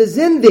truth that is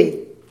in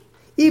thee,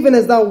 even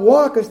as thou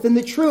walkest in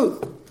the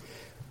truth.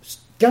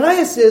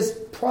 Gaius'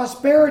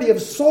 prosperity of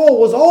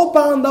soul was all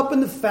bound up in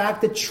the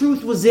fact that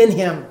truth was in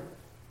him.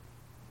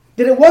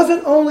 That it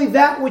wasn't only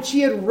that which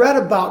he had read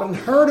about and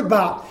heard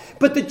about,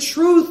 but the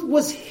truth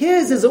was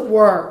his, as it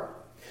were.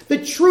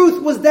 The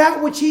truth was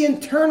that which he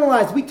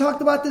internalized. We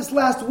talked about this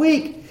last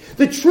week.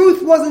 The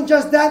truth wasn't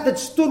just that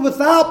stood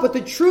without, but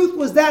the truth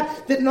was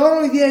that not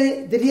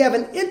only did he have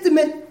an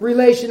intimate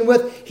relation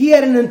with, he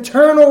had an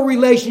internal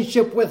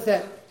relationship with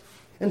it.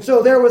 And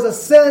so there was a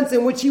sense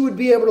in which he would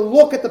be able to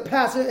look at the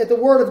passage, at the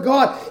Word of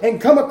God,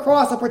 and come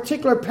across a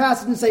particular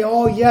passage and say,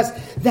 oh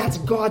yes, that's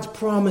God's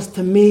promise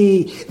to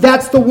me.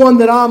 That's the one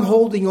that I'm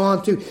holding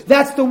on to.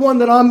 That's the one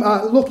that I'm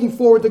looking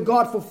forward to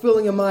God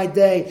fulfilling in my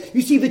day.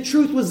 You see, the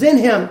truth was in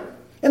him.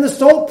 And the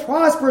soul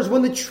prospers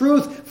when the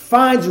truth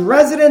finds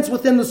residence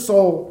within the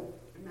soul.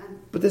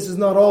 But this is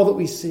not all that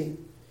we see.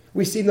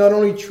 We see not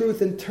only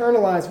truth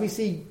internalized, we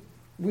see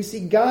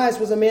Gaius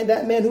was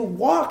that man who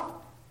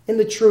walked in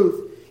the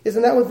truth.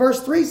 Isn't that what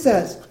verse 3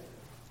 says?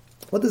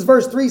 What does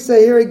verse 3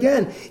 say here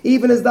again?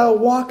 Even as thou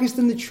walkest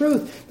in the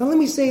truth. Now let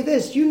me say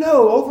this. You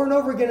know over and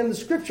over again in the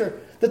Scripture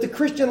that the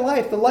Christian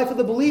life, the life of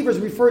the believer, is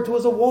referred to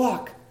as a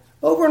walk.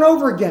 Over and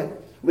over again.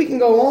 We can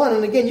go on,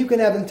 and again, you can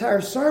have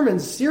entire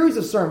sermons, series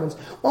of sermons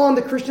on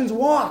the Christian's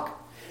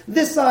walk.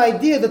 This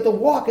idea that the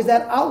walk is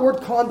that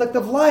outward conduct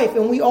of life,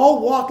 and we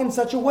all walk in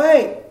such a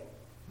way.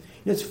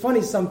 It's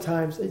funny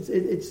sometimes.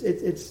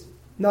 It's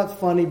not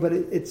funny, but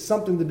it's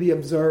something to be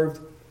observed.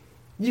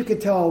 You can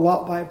tell a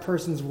lot by a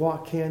person's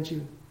walk, can't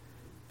you?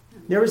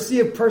 You ever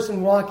see a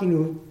person walking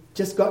who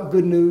just got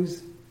good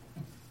news?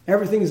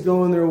 Everything's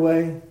going their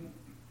way.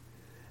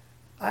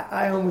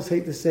 I almost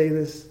hate to say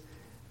this.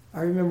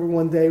 I remember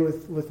one day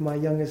with my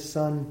youngest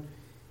son,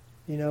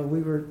 we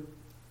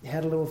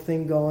had a little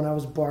thing going. I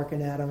was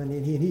barking at him,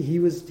 and he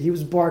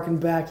was barking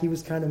back. He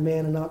was kind of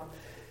manning up.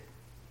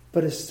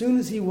 But as soon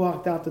as he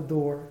walked out the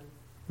door,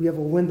 we have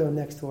a window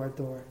next to our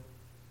door.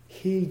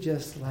 He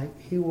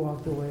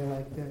walked away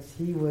like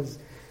this.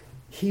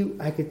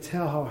 I could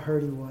tell how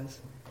hurt he was.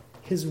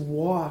 His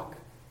walk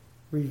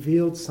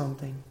revealed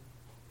something.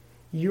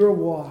 Your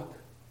walk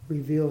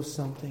reveals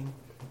something.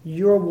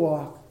 Your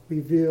walk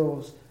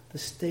reveals the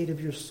state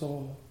of your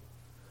soul.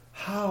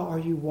 How are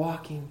you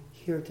walking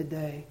here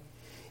today?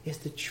 Is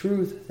the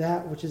truth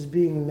that which is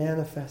being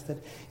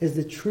manifested? Is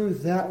the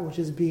truth that which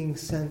is being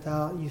sent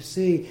out? You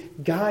see,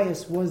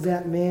 Gaius was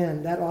that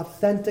man, that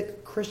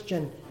authentic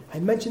Christian. I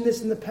mentioned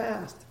this in the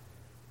past.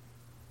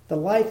 The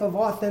life of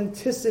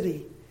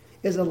authenticity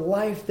is a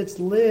life that's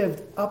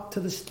lived up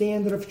to the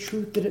standard of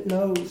truth that it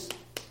knows.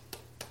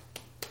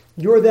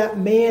 You're that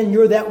man,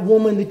 you're that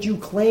woman that you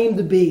claim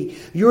to be.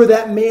 You're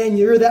that man,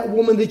 you're that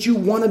woman that you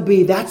want to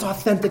be. That's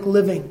authentic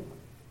living.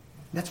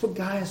 That's what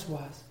Gaius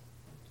was.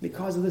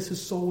 Because of this,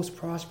 his soul was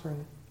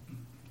prospering.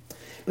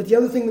 But the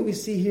other thing that we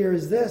see here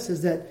is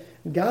that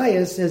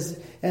Gaius, as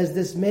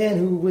this man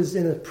who was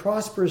in a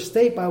prosperous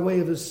state by way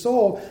of his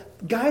soul,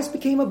 Gaius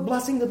became a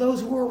blessing to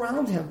those who were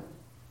around him.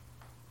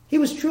 He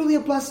was truly a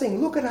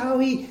blessing. Look at how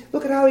he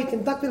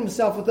conducted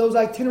himself with those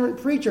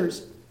itinerant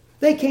preachers.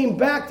 They came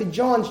back to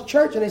John's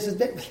church and they said,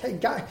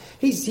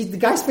 the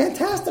guy's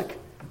fantastic.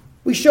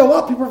 We show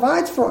up, he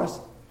provides for us.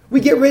 We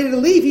get ready to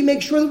leave, he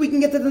makes sure that we can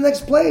get to the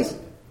next place.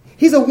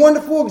 He's a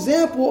wonderful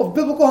example of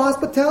biblical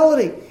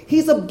hospitality.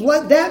 He's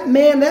that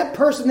man, that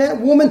person, that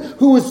woman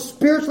who is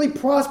spiritually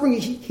prospering.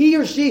 He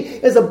or she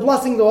is a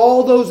blessing to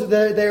all those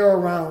that they are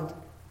around.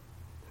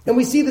 And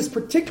we see this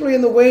particularly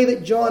in the way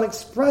that John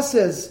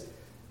expresses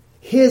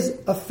his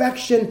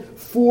affection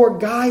for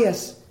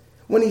Gaius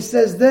when he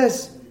says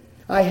this,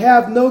 I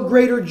have no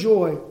greater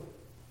joy.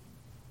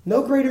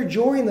 No greater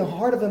joy in the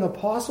heart of an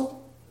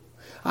apostle?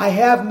 I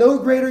have no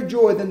greater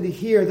joy than to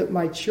hear that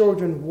my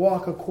children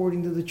walk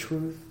according to the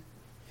truth.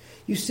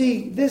 You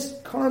see, this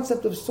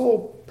concept of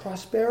soul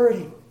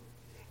prosperity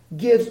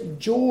gives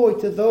joy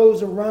to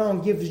those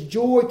around, gives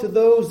joy to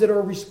those that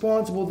are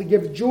responsible, to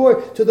give joy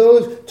to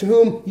those to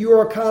whom you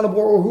are accountable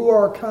or who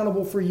are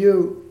accountable for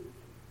you.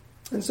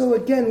 And so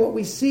again, what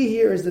we see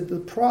here is that the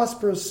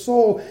prosperous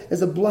soul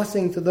is a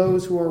blessing to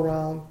those who are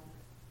around.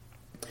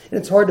 And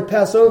it's hard to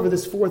pass over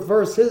this fourth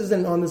verse,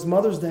 isn't it, on this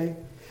Mother's Day?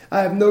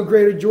 I have no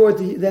greater joy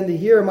than to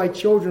hear my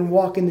children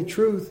walk in the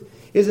truth.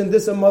 Isn't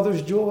this a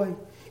mother's joy?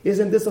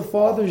 Isn't this a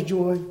father's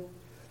joy?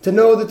 To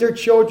know that their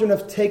children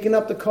have taken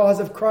up the cause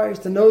of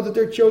Christ. To know that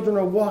their children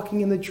are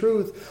walking in the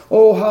truth.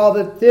 Oh, how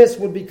that this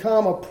would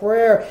become a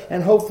prayer,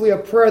 and hopefully a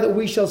prayer that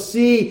we shall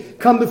see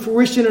come to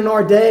fruition in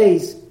our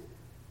days.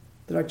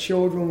 That our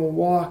children will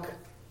walk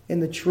in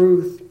the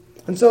truth.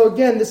 And so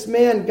again, this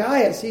man,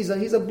 Gaius, he's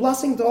a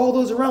blessing to all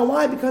those around.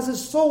 Why? Because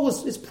his soul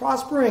is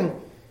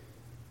prospering.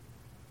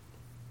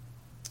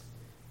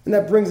 And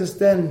that brings us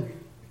then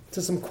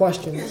to some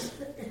questions.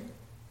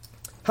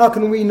 How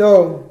can we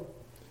know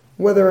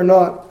whether or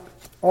not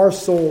our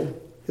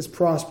soul is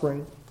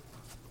prospering?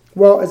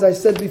 Well, as I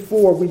said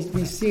before,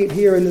 we see it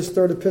here in this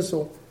third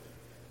epistle.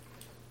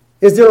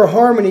 Is there a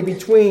harmony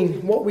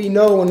between what we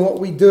know and what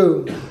we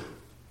do?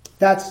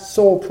 That's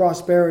soul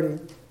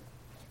prosperity.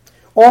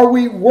 Are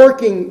we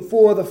working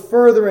for the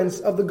furtherance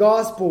of the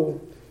gospel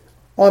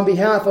on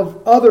behalf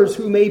of others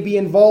who may be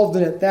involved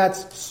in it?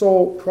 That's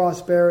soul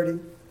prosperity.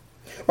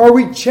 Are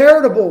we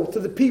charitable to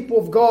the people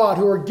of God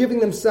who are giving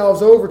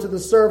themselves over to the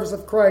service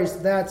of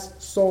Christ?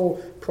 That's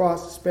soul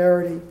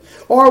prosperity.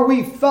 Are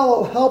we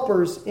fellow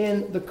helpers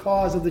in the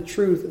cause of the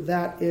truth?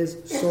 That is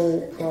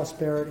soul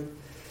prosperity.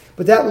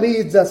 But that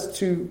leads us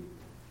to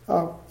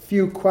a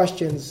few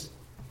questions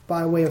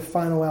by way of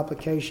final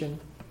application.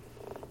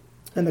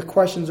 And the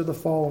questions are the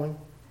following.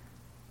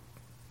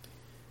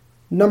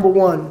 Number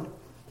one,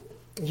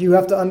 you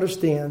have to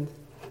understand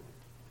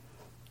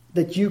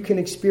that you can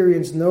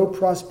experience no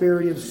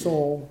prosperity of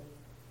soul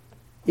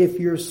if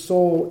your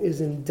soul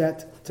is in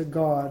debt to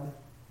God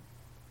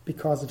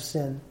because of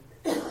sin.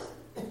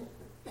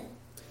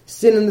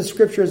 Sin in the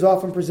Scripture is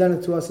often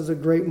presented to us as a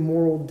great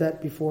moral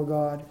debt before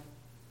God.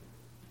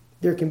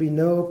 There can be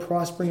no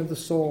prospering of the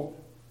soul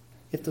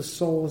if the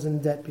soul is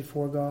in debt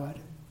before God.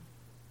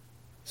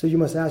 So you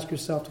must ask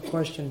yourself the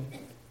question,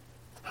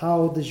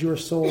 how does your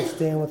soul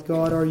stand with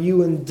God? Are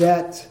you in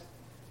debt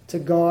to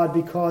God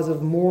because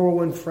of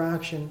moral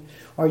infraction?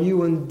 Are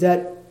you in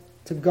debt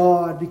to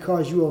God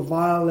because you have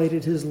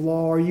violated His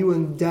law? Are you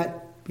in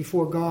debt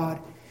before God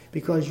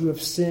because you have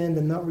sinned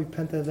and not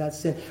repented of that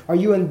sin? Are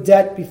you in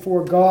debt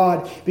before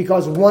God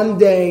because one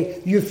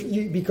day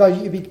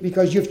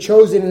because you've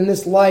chosen in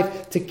this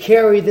life to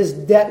carry this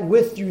debt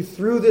with you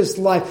through this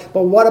life?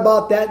 But what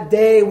about that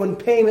day when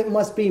payment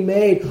must be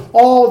made,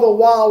 all the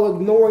while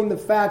ignoring the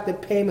fact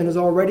that payment has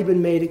already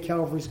been made at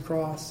Calvary's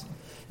cross?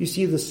 You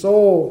see, the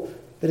soul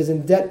that is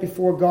in debt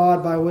before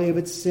God by way of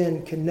its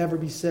sin can never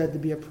be said to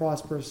be a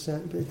prosperous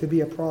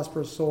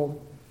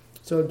soul.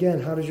 So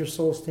again, how does your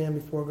soul stand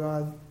before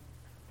God?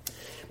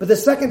 But the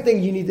second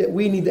thing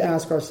we need to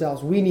ask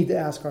ourselves when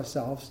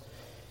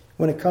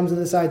it comes to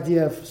this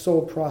idea of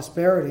soul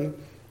prosperity,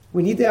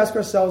 we need to ask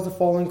ourselves the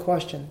following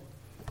question.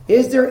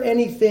 Is there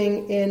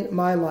anything in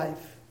my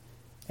life,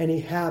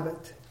 any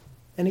habit,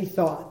 any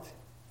thought,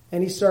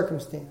 any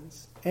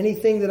circumstance,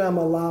 anything that I'm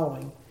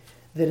allowing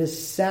that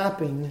is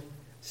sapping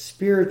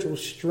spiritual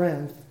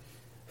strength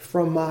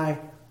from my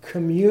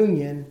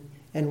communion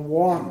and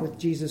walk with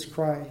Jesus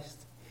Christ?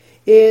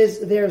 Is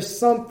there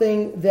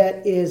something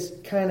that is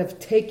kind of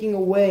taking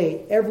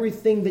away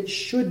everything that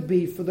should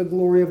be for the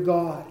glory of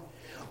God?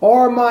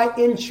 Are my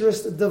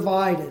interests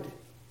divided?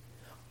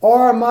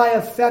 Are my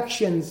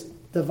affections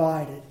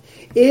divided?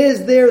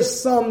 Is there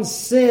some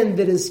sin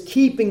that is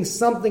keeping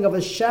something of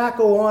a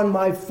shackle on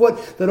my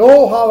foot that,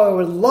 oh, how I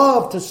would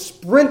love to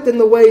sprint in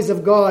the ways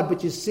of God,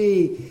 but you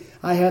see,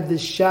 I have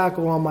this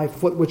shackle on my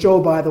foot, which,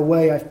 oh, by the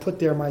way, I've put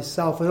there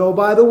myself. And, oh,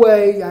 by the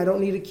way, I don't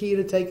need a key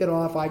to take it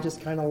off. I just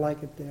kind of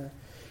like it there.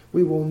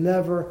 We will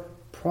never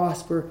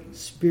prosper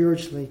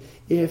spiritually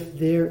if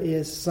there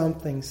is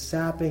something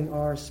sapping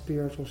our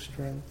spiritual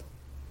strength.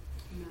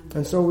 Amen.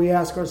 And so we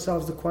ask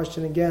ourselves the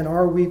question again,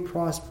 are we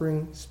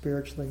prospering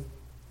spiritually?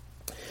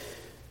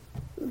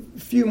 A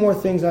few more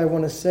things I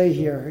want to say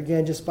here,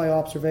 again, just by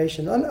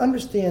observation.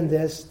 Understand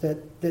this,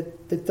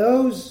 that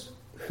those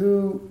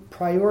who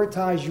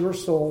prioritize your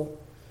soul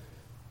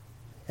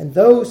and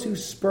those who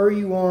spur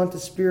you on to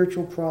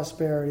spiritual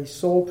prosperity,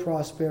 soul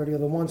prosperity, are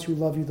the ones who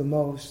love you the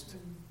most.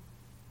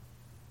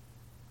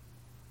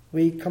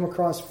 We come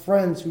across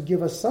friends who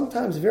give us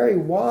sometimes very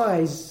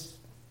wise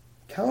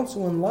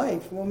counsel in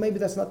life. Well, maybe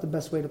that's not the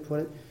best way to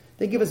put it.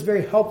 They give us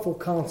very helpful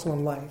counsel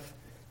in life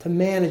to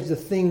manage the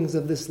things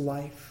of this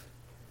life.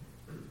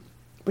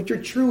 But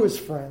your truest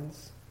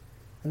friends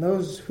and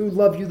those who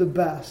love you the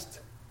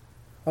best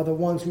are the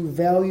ones who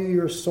value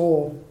your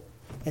soul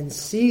and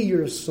see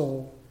your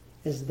soul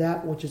as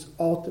that which is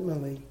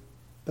ultimately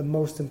the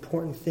most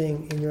important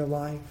thing in your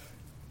life.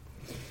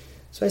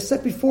 So I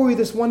set before you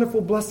this wonderful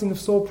blessing of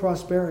soul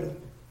prosperity.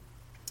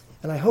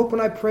 And I hope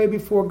when I pray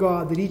before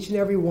God that each and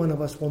every one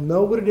of us will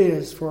know what it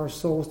is for our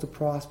souls to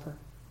prosper.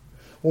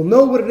 We'll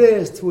know what it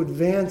is to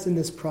advance in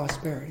this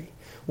prosperity.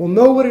 We'll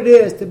know what it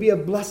is to be a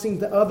blessing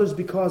to others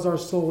because our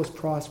soul is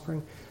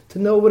prospering. To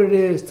know what it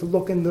is to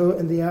look into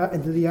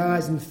the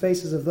eyes and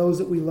faces of those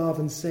that we love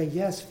and say,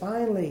 yes,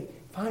 finally,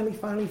 I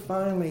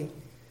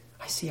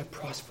see a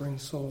prospering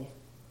soul.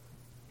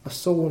 A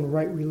soul in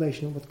right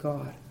relation with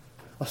God.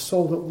 A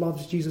soul that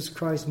loves Jesus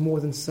Christ more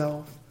than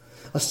self.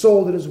 A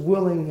soul that is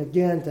willing,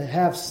 again, to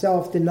have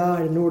self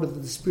denied in order that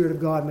the Spirit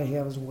of God may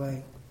have His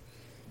way.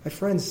 My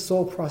friends,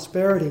 soul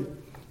prosperity.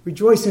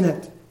 Rejoice in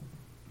it.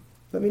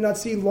 Let me not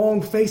see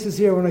long faces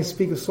here when I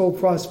speak of soul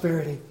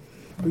prosperity.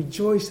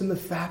 Rejoice in the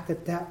fact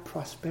that that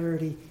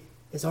prosperity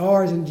is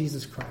ours in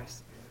Jesus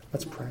Christ.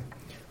 Let's pray.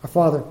 Our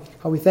Father,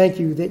 how we thank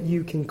you that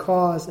you can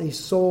cause a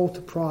soul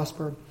to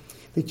prosper,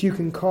 that you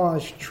can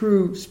cause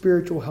true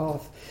spiritual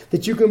health,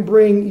 that you can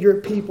bring your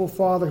people,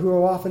 Father, who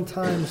are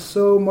oftentimes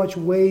so much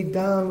weighed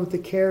down with the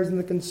cares and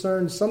the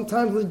concerns,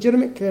 sometimes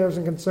legitimate cares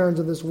and concerns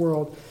of this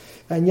world.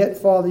 And yet,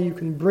 Father, you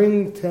can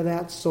bring to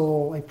that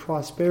soul a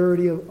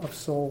prosperity of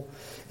soul.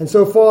 And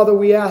so, Father,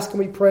 we ask and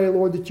we pray,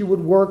 Lord, that you would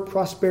work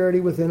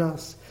prosperity within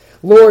us.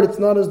 Lord, it's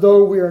not as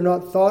though we are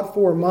not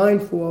thoughtful or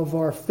mindful of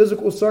our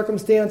physical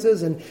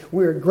circumstances, and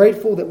we are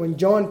grateful that when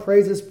John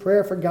prays his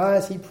prayer for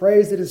Gaius, he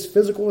prays that his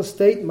physical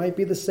estate might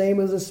be the same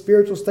as his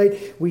spiritual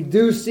state. We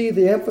do see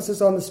the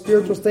emphasis on the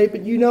spiritual state,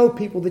 but you know,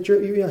 people, that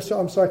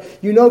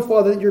you know,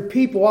 Father, that your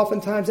people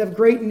oftentimes have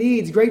great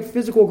needs, great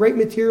physical, great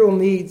material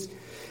needs.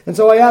 And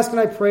so I ask and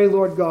I pray,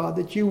 Lord God,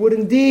 that you would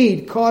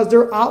indeed cause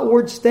their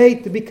outward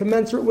state to be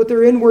commensurate with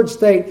their inward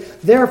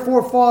state.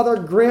 Therefore, Father,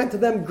 grant to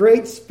them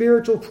great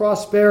spiritual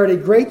prosperity,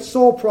 great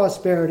soul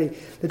prosperity,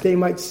 that they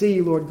might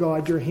see, Lord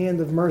God, your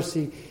hand of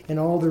mercy and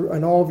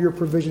all of your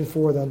provision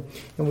for them.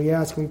 And we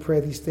ask and we pray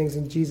these things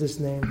in Jesus'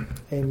 name.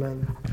 Amen.